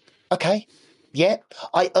 okay, yeah,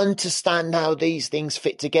 I understand how these things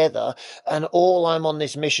fit together. And all I'm on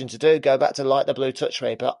this mission to do, go back to like the blue touch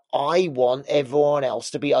paper, I want everyone else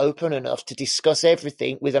to be open enough to discuss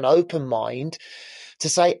everything with an open mind to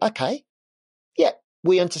say, okay, yeah,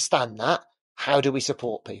 we understand that. How do we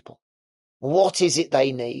support people? What is it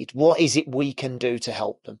they need? What is it we can do to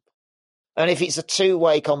help them? And if it's a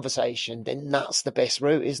two-way conversation, then that's the best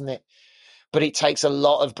route, isn't it? But it takes a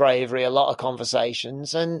lot of bravery, a lot of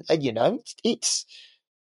conversations. And you know, it's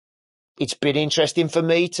been interesting for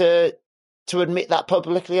me to admit that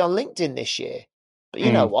publicly on LinkedIn this year. But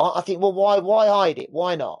you know what? I think, well, why hide it?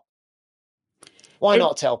 Why not? Why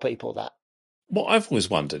not tell people that? What I've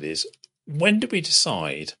always wondered is, when do we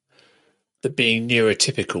decide that being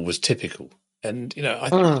neurotypical was typical? And, you know,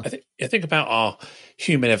 I think about our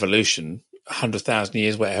human evolution, 100,000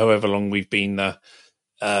 years, however long we've been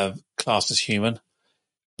classed as human.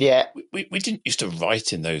 Yeah. We didn't used to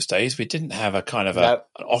write in those days. We didn't have a kind of an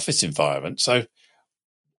office environment. So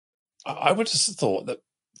I would have thought that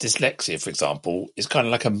dyslexia, for example, is kind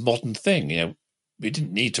of like a modern thing. You know, we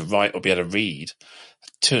didn't need to write or be able to read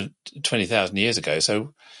 20,000 years ago.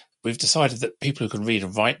 So we've decided that people who can read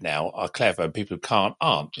and write now are clever and people who can't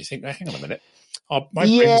aren't. You think, hang on a minute, my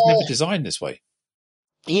brain was never designed this way.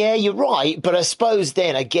 Yeah, you're right. But I suppose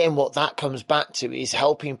then again, what that comes back to is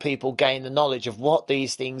helping people gain the knowledge of what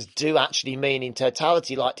these things do actually mean in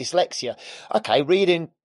totality, like dyslexia. Okay, reading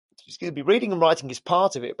and writing is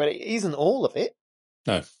part of it, but it isn't all of it.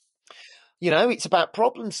 No. You know, it's about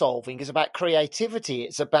problem solving. It's about creativity.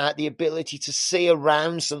 It's about the ability to see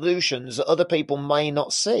around solutions that other people may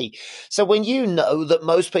not see. So when you know that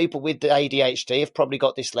most people with the ADHD have probably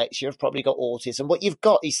got dyslexia, have probably got autism, what you've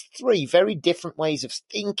got is 3 very different ways of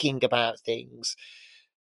thinking about things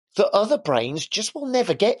that other brains just will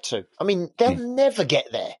never get to. I mean, they'll never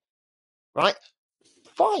get there, right?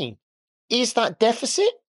 Fine. Is that deficit?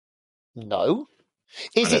 No.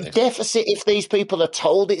 Is it deficit if these people are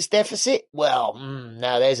told it's deficit? Well,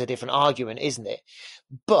 now there's a different argument, isn't it?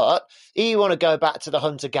 But you want to go back to the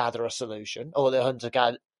hunter-gatherer solution or the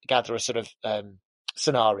hunter-gatherer sort of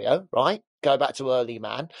scenario, right? go back to early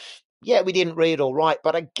man. Yeah, we didn't read or write,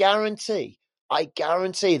 but I guarantee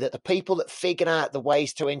that the people that figured out the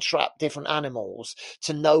ways to entrap different animals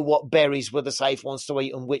to know what berries were the safe ones to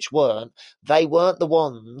eat and which weren't, they weren't the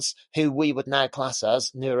ones who we would now class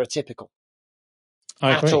as neurotypical.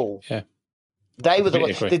 I at agree. all. Yeah. They were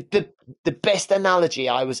Agree. the best analogy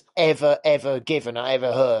I was ever given, I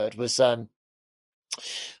ever heard was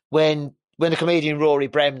when the comedian Rory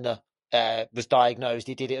Bremner was diagnosed.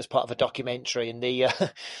 He did it as part of a documentary, and the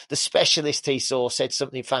the specialist he saw said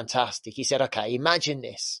something fantastic. He said, "Okay, imagine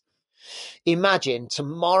this. Imagine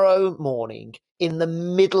tomorrow morning in the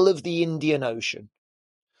middle of the Indian Ocean,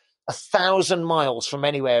 1,000 miles from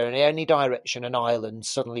anywhere in any direction, an island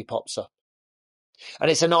suddenly pops up.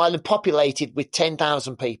 And it's an island populated with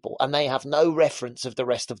 10,000 people, and they have no reference of the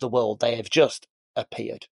rest of the world. They have just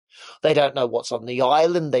appeared. They don't know what's on the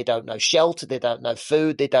island. They don't know shelter. They don't know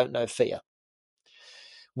food. They don't know fear.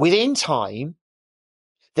 Within time,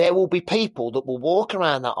 there will be people that will walk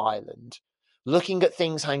around that island, looking at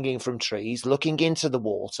things hanging from trees, looking into the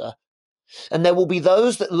water. And there will be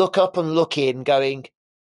those that look up and look in going,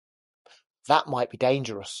 that might be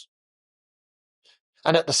dangerous.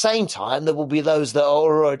 And at the same time, there will be those that are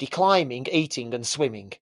already climbing, eating and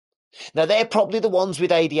swimming. Now, they're probably the ones with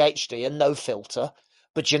ADHD and no filter,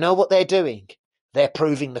 but you know what they're doing? They're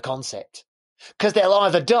proving the concept. Because they'll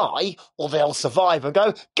either die or they'll survive and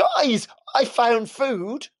go, guys, I found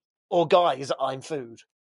food, or guys, I'm food.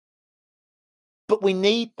 But we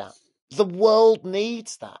need that. The world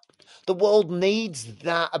needs that. The world needs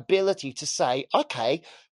that ability to say, okay,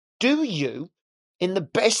 do you in the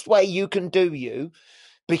best way you can do you,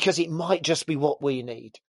 because it might just be what we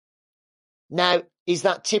need. Now, is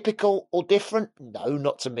that typical or different? No,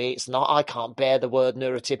 not to me. It's not. I can't bear the word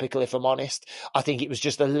neurotypical, if I'm honest. I think it was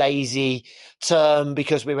just a lazy term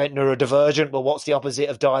because we went neurodivergent. Well, what's the opposite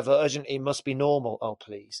of divergent? It must be normal. Oh,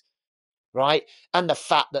 please. Right? And the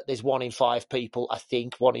fact that there's 1 in 5 people, I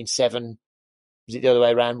think 1 in 7, is it the other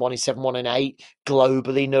way around? 1 in 7, 1 in 8,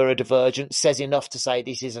 globally neurodivergent, says enough to say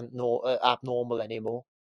this isn't abnormal anymore.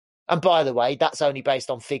 And by the way, that's only based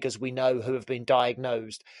on figures we know who have been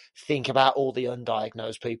diagnosed. Think about all the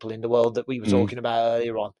undiagnosed people in the world that we were talking about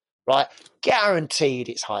earlier on, right? Guaranteed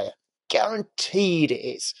it's higher. Guaranteed it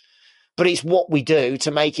is. But it's what we do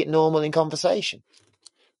to make it normal in conversation.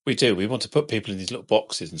 We do. We want to put people in these little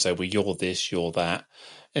boxes and say, well, you're this, you're that.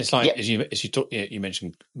 And it's like, as you talk, you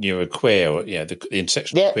mentioned neuroqueer, or the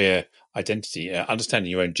intersection of queer identity, understanding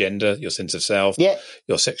your own gender, your sense of self,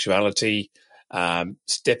 your sexuality,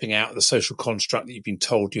 stepping out of the social construct that you've been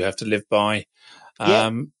told you have to live by.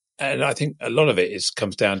 And I think a lot of it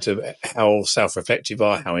comes down to how self-reflective you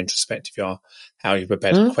are, how introspective you are, how you're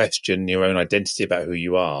prepared to question your own identity about who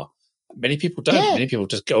you are. Many people don't. Many people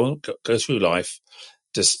just go through life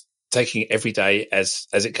just taking it every day as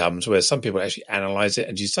it comes, whereas some people actually analyze it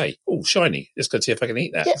and you say, oh, shiny, let's go see if I can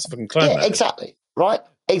eat that. Let's see if I can climb that. Exactly. Right.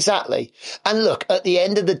 Exactly. And look, at the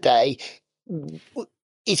end of the day,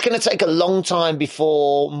 it's going to take a long time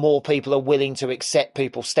before more people are willing to accept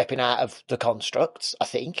people stepping out of the constructs, I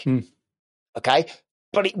think. Okay.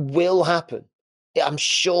 But it will happen. I'm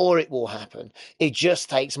sure it will happen. It just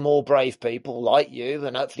takes more brave people like you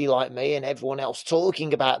and hopefully like me and everyone else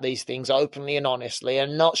talking about these things openly and honestly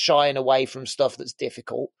and not shying away from stuff that's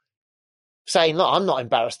difficult. Saying, look, I'm not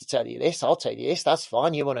embarrassed to tell you this. I'll tell you this. That's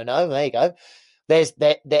fine. You want to know? There you go. There's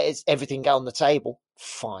everything on the table.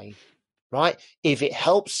 Fine. Right? If it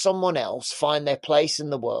helps someone else find their place in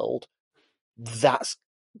the world, that's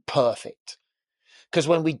perfect. Because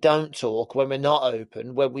when we don't talk, when we're not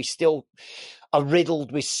open, when we still are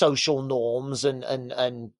riddled with social norms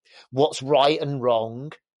and what's right and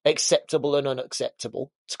wrong, acceptable and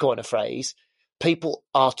unacceptable, to coin a phrase, people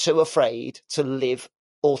are too afraid to live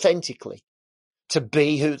authentically, to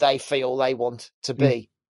be who they feel they want to be,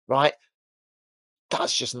 right?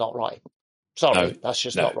 That's just not right. Sorry, that's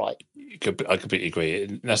just not right. I completely agree.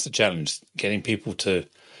 And that's the challenge, getting people to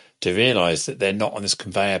realise that they're not on this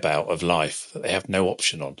conveyor belt of life, that they have no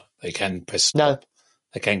option on. They can press stop.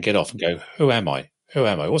 They can get off and go, who am I? Who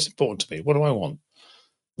am I? What's important to me? What do I want?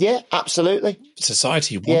 Yeah, absolutely.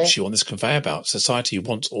 Society wants you on this conveyor belt. Society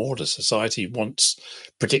wants order. Society wants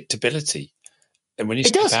predictability. And when you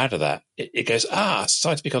step out of that, it goes,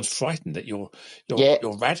 society becomes frightened that you're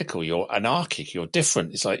radical, you're anarchic, you're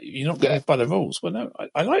different. It's like, you're not going to live by the rules. Well, no,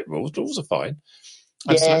 I like rules. Rules are fine.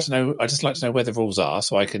 I just like to know where the rules are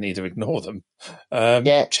so I can either ignore them,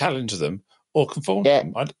 challenge them, or conform to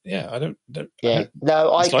them. I don't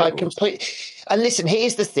No, I dislike rules. completely. And listen,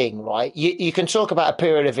 here's the thing, right? You can talk about a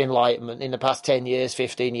period of enlightenment in the past 10 years,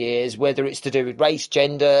 15 years, whether it's to do with race,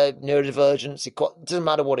 gender, neurodivergence, it doesn't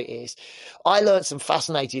matter what it is. I learned some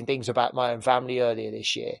fascinating things about my own family earlier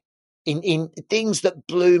this year, in things that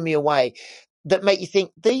blew me away, that make you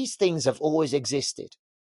think these things have always existed.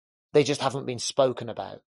 They just haven't been spoken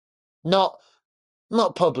about. Not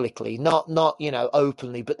publicly, not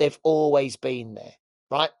openly, but they've always been there,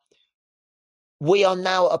 right? We are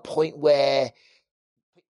now at a point where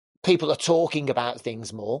people are talking about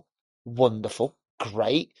things more. Wonderful,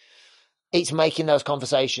 great. It's making those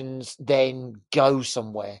conversations then go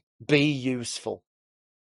somewhere, be useful,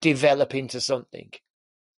 develop into something.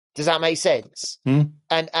 Does that make sense? Mm.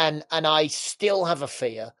 And I still have a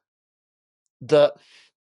fear that,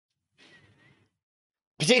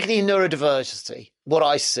 particularly in neurodiversity, what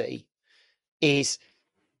I see is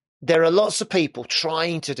there are lots of people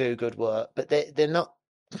trying to do good work, but they're not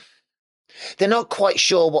quite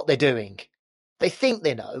sure what they're doing. They think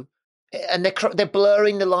they know, and they're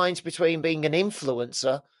blurring the lines between being an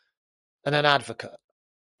influencer and an advocate,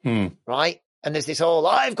 right? And there's this whole,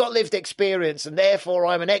 I've got lived experience, and therefore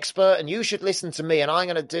I'm an expert, and you should listen to me, and I'm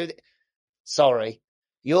going to do it. Sorry.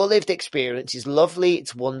 Your lived experience is lovely,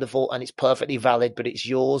 it's wonderful, and it's perfectly valid, but it's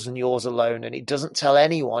yours and yours alone, and it doesn't tell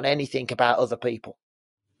anyone anything about other people.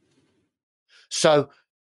 So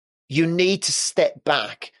you need to step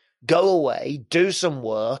back, go away, do some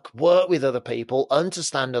work with other people,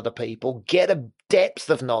 understand other people, get a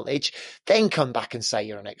depth of knowledge, then come back and say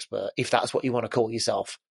you're an expert, if that's what you want to call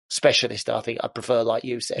yourself. Specialist, I think I prefer, like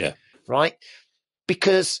you said, right?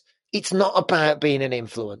 Because it's not about being an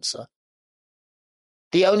influencer.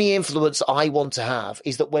 The only influence I want to have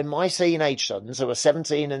is that when my teenage sons, who are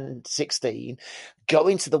 17 and 16, go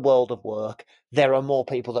into the world of work, there are more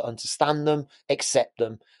people that understand them, accept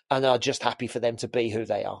them, and are just happy for them to be who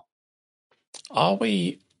they are. Are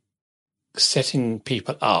we setting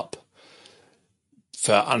people up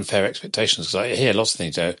for unfair expectations? Because I hear lots of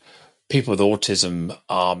things. People with autism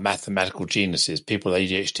are mathematical geniuses. People with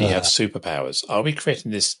ADHD have superpowers. Are we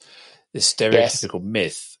creating this stereotypical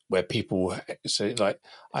myth where people say, like,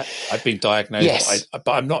 I've been diagnosed,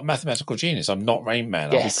 but I'm not a mathematical genius. I'm not Rain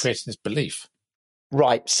Man. Are we creating this belief?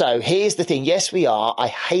 Right. So here's the thing. Yes, we are. I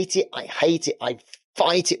hate it. I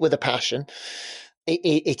fight it with a passion.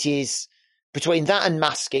 It is between that and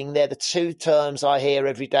masking. They're the two terms I hear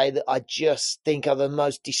every day that I just think are the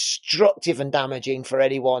most destructive and damaging for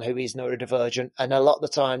anyone who is neurodivergent. And a lot of the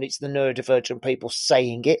time it's the neurodivergent people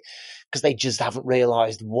saying it because they just haven't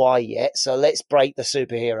realized why yet. So let's break the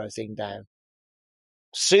superhero thing down.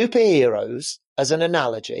 Superheroes, as an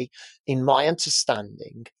analogy, in my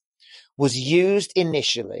understanding, was used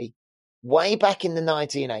initially way back in the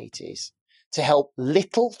 1980s to help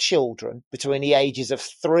little children between the ages of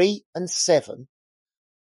 3 and 7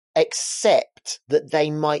 accept that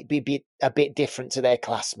they might be a bit different to their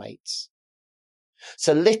classmates.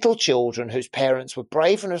 So little children whose parents were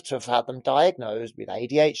brave enough to have had them diagnosed with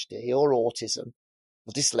ADHD or autism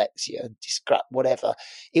or dyslexia, whatever,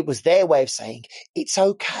 it was their way of saying it's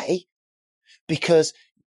okay because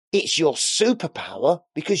it's your superpower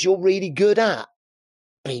because you're really good at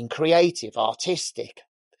being creative, artistic,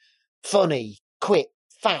 funny, quick,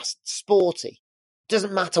 fast, sporty.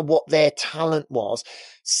 Doesn't matter what their talent was.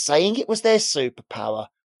 Saying it was their superpower,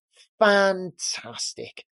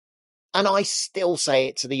 fantastic. And I still say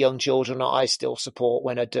it to the young children that I still support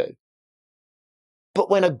when I do. But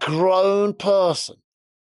when a grown person,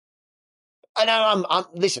 I know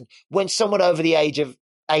listen, when someone over the age of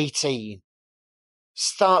 18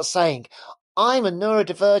 starts saying, I'm a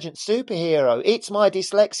neurodivergent superhero, it's my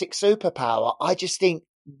dyslexic superpower, I just think,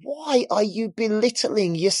 why are you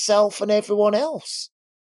belittling yourself and everyone else?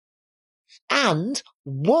 And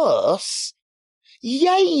worse,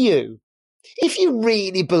 yay you. If you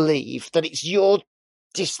really believe that it's your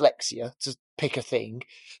dyslexia, to pick a thing,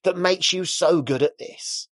 that makes you so good at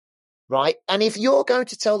this, right? And if you're going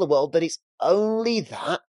to tell the world that it's only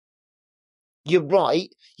that, you're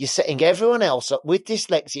right. You're setting everyone else up with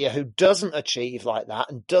dyslexia who doesn't achieve like that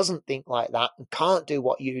and doesn't think like that and can't do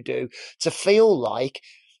what you do to feel like,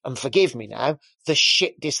 and forgive me now, the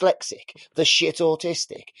shit dyslexic, the shit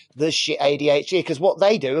autistic, the shit ADHD. Because what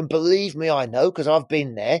they do, and believe me, I know because I've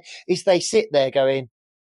been there, is they sit there going,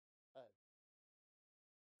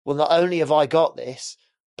 well, not only have I got this,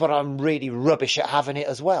 but I'm really rubbish at having it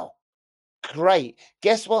as well. Great.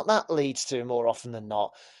 Guess what that leads to more often than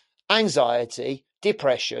not? Anxiety,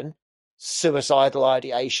 depression, suicidal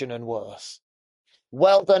ideation, and worse.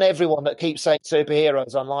 Well done, everyone that keeps saying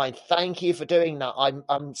superheroes online. Thank you for doing that.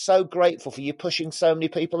 I'm so grateful for you pushing so many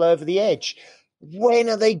people over the edge. When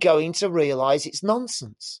are they going to realise it's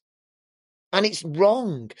nonsense? And it's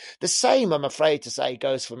wrong. The same, I'm afraid to say,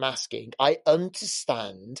 goes for masking. I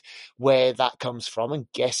understand where that comes from, and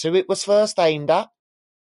guess who it was first aimed at?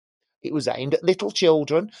 It was aimed at little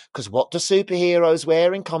children, because what do superheroes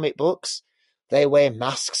wear in comic books? They wear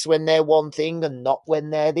masks when they're one thing and not when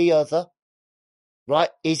they're the other. Right?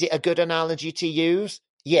 Is it a good analogy to use?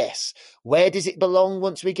 Yes. Where does it belong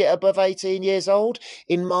once we get above 18 years old?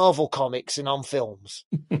 In Marvel comics and on films.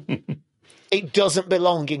 It doesn't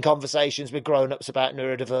belong in conversations with grown-ups about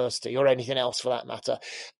neurodiversity or anything else for that matter.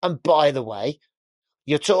 And by the way,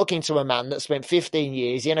 you're talking to a man that spent 15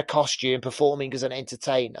 years in a costume performing as an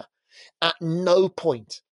entertainer. At no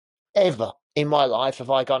point ever in my life have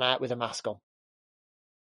I gone out with a mask on.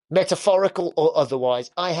 Metaphorical or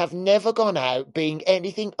otherwise, I have never gone out being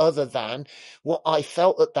anything other than what I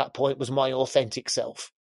felt at that point was my authentic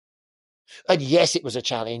self. And yes, it was a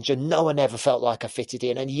challenge, and no one ever felt like I fitted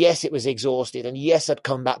in. And yes, it was exhausted. And yes, I'd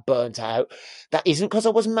come back burnt out. That isn't because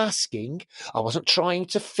I was masking. I wasn't trying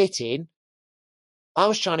to fit in. I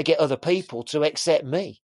was trying to get other people to accept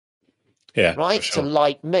me. Yeah, right? sure. To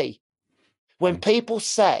like me. When people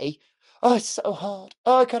say, oh, it's so hard.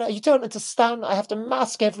 Oh, God, you don't understand. I have to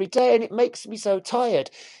mask every day and it makes me so tired.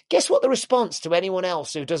 Guess what the response to anyone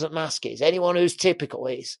else who doesn't mask is? Anyone who's typical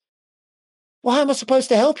is? Well, how am I supposed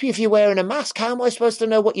to help you if you're wearing a mask? How am I supposed to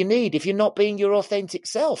know what you need if you're not being your authentic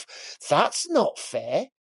self? That's not fair.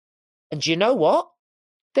 And you know what?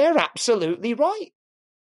 They're absolutely right.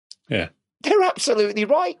 Yeah. They're absolutely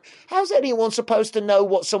right. How's anyone supposed to know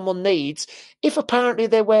what someone needs if apparently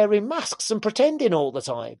they're wearing masks and pretending all the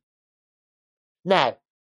time? Now,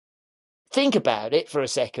 think about it for a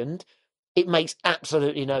second. It makes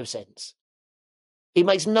absolutely no sense. It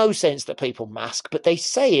makes no sense that people mask, but they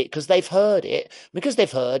say it because they've heard it. Because they've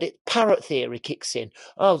heard it, parrot theory kicks in.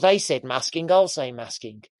 Oh, they said masking, I'll say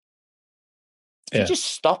masking. If you just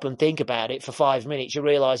stop and think about it for 5 minutes, you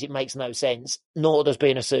realise it makes no sense, nor does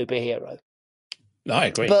being a superhero. No, I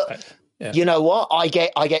agree. But you know what? I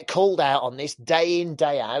get called out on this day in,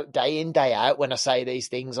 day out when I say these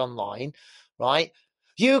things online, right?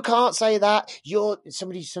 You can't say that.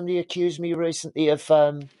 Somebody accused me recently of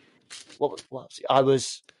what was it? I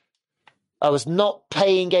was not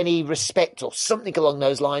paying any respect or something along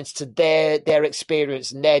those lines to their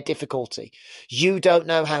experience and their difficulty. You don't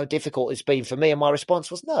know how difficult it's been for me. And my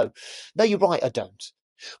response was no, you're right. I don't.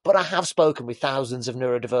 But I have spoken with thousands of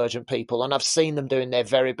neurodivergent people and I've seen them doing their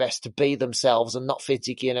very best to be themselves and not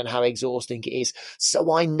fitting in and how exhausting it is.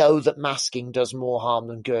 So I know that masking does more harm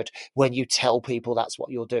than good when you tell people that's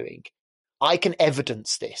what you're doing. I can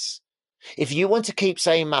evidence this. If you want to keep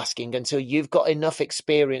saying masking until you've got enough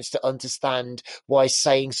experience to understand why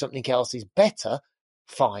saying something else is better,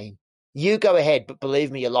 fine. You go ahead, but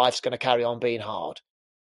believe me, your life's going to carry on being hard.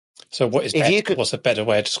 So what's a better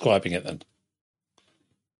way of describing it then?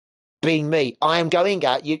 Being me, I am going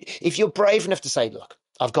at you. If you're brave enough to say, look,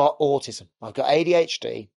 I've got autism, I've got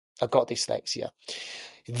ADHD, I've got dyslexia.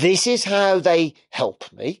 This is how they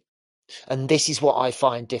help me. And this is what I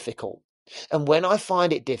find difficult. And when I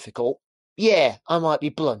find it difficult, yeah, I might be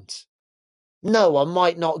blunt. No, I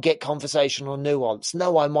might not get conversational nuance.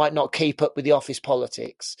 No, I might not keep up with the office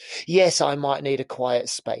politics. Yes, I might need a quiet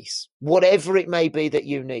space. Whatever it may be that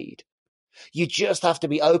you need. You just have to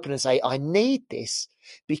be open and say, I need this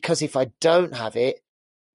because if I don't have it,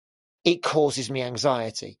 it causes me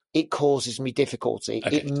anxiety. It causes me difficulty.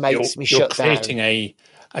 Okay. It makes me you're shut down. creating a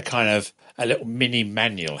kind of a little mini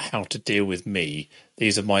manual how to deal with me.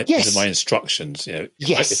 These are my instructions. You know,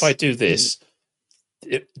 if I do this,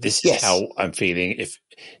 this is how I'm feeling. If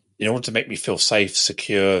in order to make me feel safe,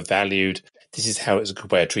 secure, valued, this is how it's a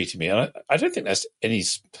good way of treating me. And I don't think that's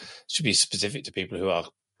should be specific to people who are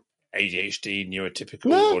ADHD,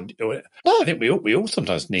 neurotypical. I think we all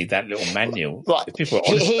sometimes need that little manual. Right. If people are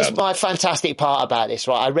honest Here's my fantastic part about this.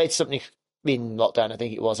 Right, I read something in lockdown, I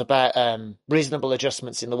think it was, about reasonable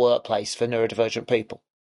adjustments in the workplace for neurodivergent people.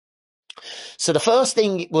 So the first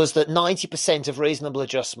thing was that 90% of reasonable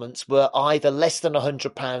adjustments were either less than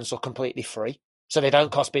 £100 or completely free. So they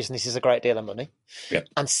don't cost businesses a great deal of money. Yep.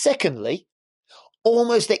 And secondly,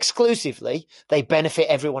 almost exclusively, they benefit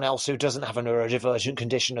everyone else who doesn't have a neurodivergent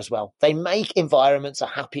condition as well. They make environments a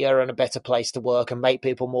happier and a better place to work and make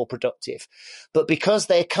people more productive. But because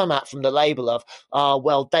they come at from the label of,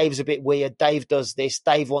 well, Dave's a bit weird, Dave does this,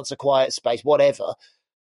 Dave wants a quiet space, whatever,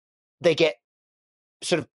 they get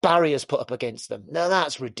sort of barriers put up against them. Now,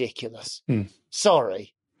 that's ridiculous.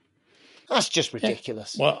 Sorry. That's just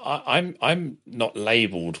ridiculous. Yeah. Well, I'm not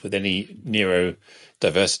labelled with any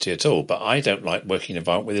neurodiversity at all, but I don't like working in an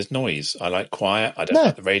environment where there's noise. I like quiet. I don't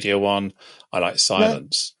like the radio on. I like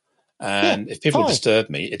silence. And if people disturb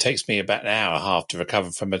me, it takes me about an hour and a half to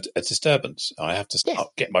recover from a disturbance. I have to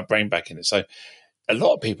get my brain back in it. So a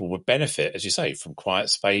lot of people would benefit, as you say, from quiet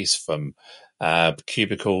space, from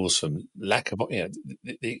cubicles, from lack of,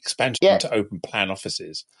 the expansion into open plan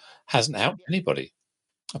offices hasn't helped anybody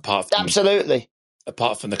apart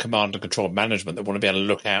from the command and control management that want to be able to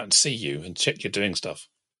look out and see you and check you're doing stuff.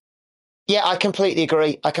 Yeah, I completely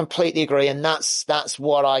agree. And that's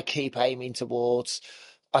what I keep aiming towards.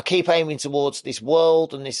 I keep aiming towards this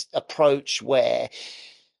world and this approach where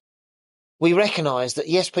we recognize that,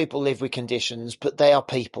 yes, people live with conditions, but they are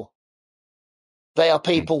people. They are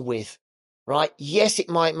people with, right? Yes, it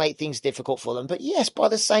might make things difficult for them, but yes, by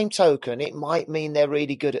the same token, it might mean they're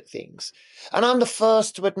really good at things. And I'm the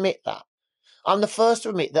first to admit that. I'm the first to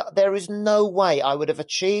admit that there is no way I would have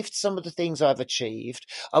achieved some of the things I've achieved.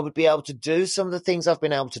 I would be able to do some of the things I've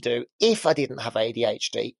been able to do if I didn't have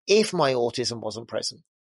ADHD, if my autism wasn't present,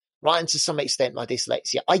 right? And to some extent, my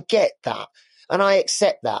dyslexia. I get that and I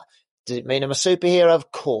accept that. Does it mean I'm a superhero?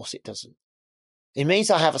 Of course it doesn't. It means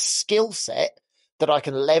I have a skill set that I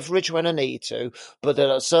can leverage when I need to, but that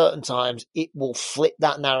at certain times it will flip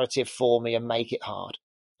that narrative for me and make it hard.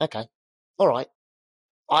 Okay. All right.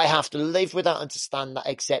 I have to live with that, understand that,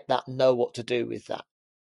 accept that, know what to do with that.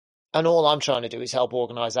 And all I'm trying to do is help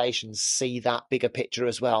organizations see that bigger picture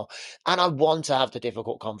as well. And I want to have the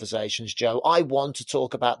difficult conversations, Joe. I want to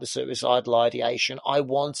talk about the suicidal ideation. I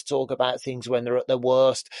want to talk about things when they're at their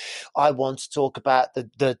worst. I want to talk about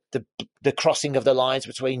the crossing of the lines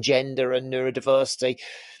between gender and neurodiversity.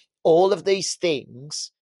 All of these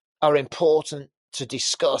things are important to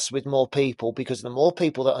discuss with more people, because the more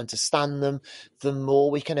people that understand them, the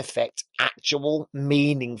more we can affect actual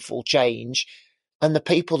meaningful change. And the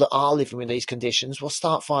people that are living with these conditions will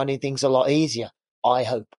start finding things a lot easier, I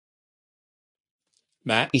hope.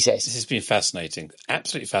 Matt, he says, this has been fascinating,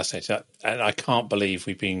 absolutely fascinating. And I can't believe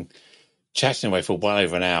we've been chatting away for well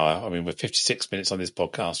over an hour. I mean, we're 56 minutes on this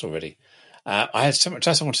podcast already. I had so much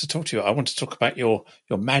else I wanted to talk to you. I want to talk about your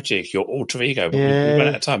magic, your alter ego. But we run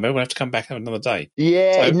out of time. Maybe we'll have to come back another day.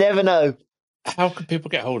 Yeah, you never know. How can people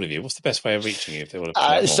get hold of you? What's the best way of reaching you if they want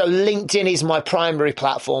to? So LinkedIn is my primary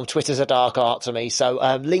platform. Twitter's a dark art to me. So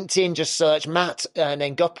LinkedIn, just search Matt and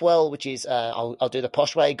then Gupwell, which is, I'll do the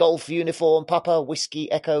posh way, Golf Uniform Papa,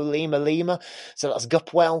 Whiskey Echo Lima Lima. So that's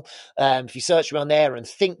Gupwell. If you search me on there, and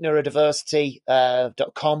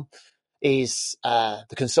thinkneurodiversity.com is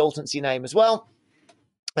the consultancy name as well.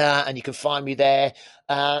 And you can find me there.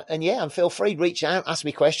 And feel free, reach out, ask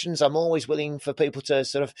me questions. I'm always willing for people to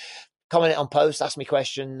sort of comment on posts, ask me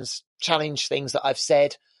questions, challenge things that I've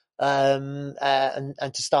said, and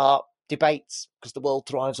to start debates, because the world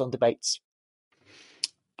thrives on debates.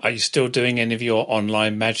 Are you still doing any of your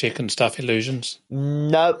online magic and stuff, illusions?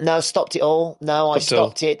 No, stopped it all. No, I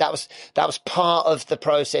stopped it. That was part of the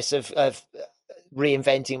process of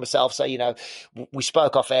reinventing myself. So, we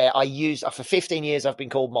spoke off air. I used, for 15 years, I've been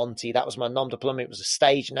called Monty. That was my nom de plume. It was a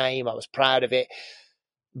stage name. I was proud of it.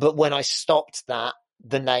 But when I stopped that,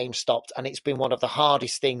 the name stopped. And it's been one of the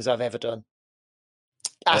hardest things I've ever done.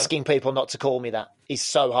 Asking people not to call me that is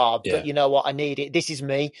so hard. Yeah. But you know what? I need it. This is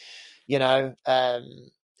me, and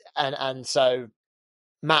so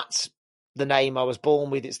Matt's the name I was born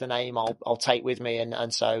with. It's the name I'll take with me.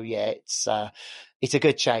 And so, yeah, it's a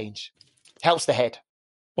good change. Helps the head.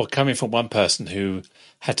 Well, coming from one person who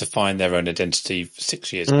had to find their own identity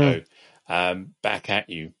 6 years ago, back at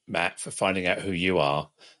you, Matt, for finding out who you are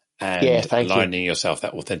and aligning yourself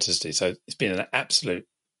that authenticity. So it's been an absolute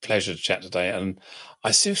pleasure to chat today. And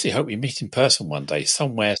I seriously hope we meet in person one day,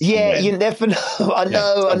 somewhere. Yeah, you never know. I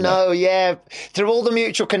know. Yeah. Through all the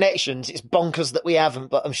mutual connections, it's bonkers that we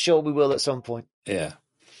haven't, but I'm sure we will at some point. Yeah.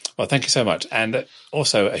 Well, thank you so much. And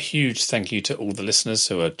also a huge thank you to all the listeners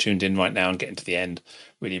who are tuned in right now and getting to the end.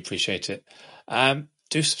 Really appreciate it.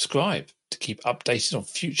 Do subscribe to keep updated on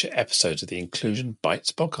future episodes of the Inclusion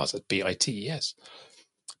Bites podcast at BITES.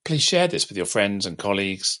 Please share this with your friends and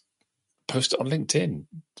colleagues. Post it on LinkedIn.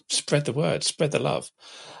 Spread the word. Spread the love.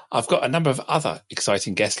 I've got a number of other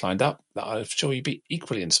exciting guests lined up that I'm sure you'll be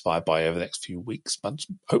equally inspired by over the next few weeks, months,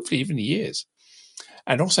 hopefully even years.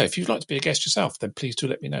 And also, if you'd like to be a guest yourself, then please do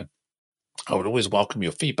let me know. I would always welcome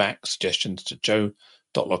your feedback, suggestions to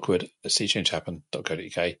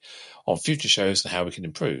joe.lockwood@seechangehappen.co.uk on future shows and how we can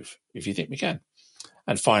improve, if you think we can.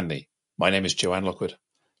 And finally, my name is Joanne Lockwood.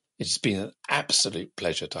 It has been an absolute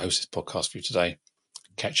pleasure to host this podcast for you today.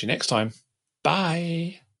 Catch you next time.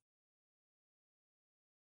 Bye.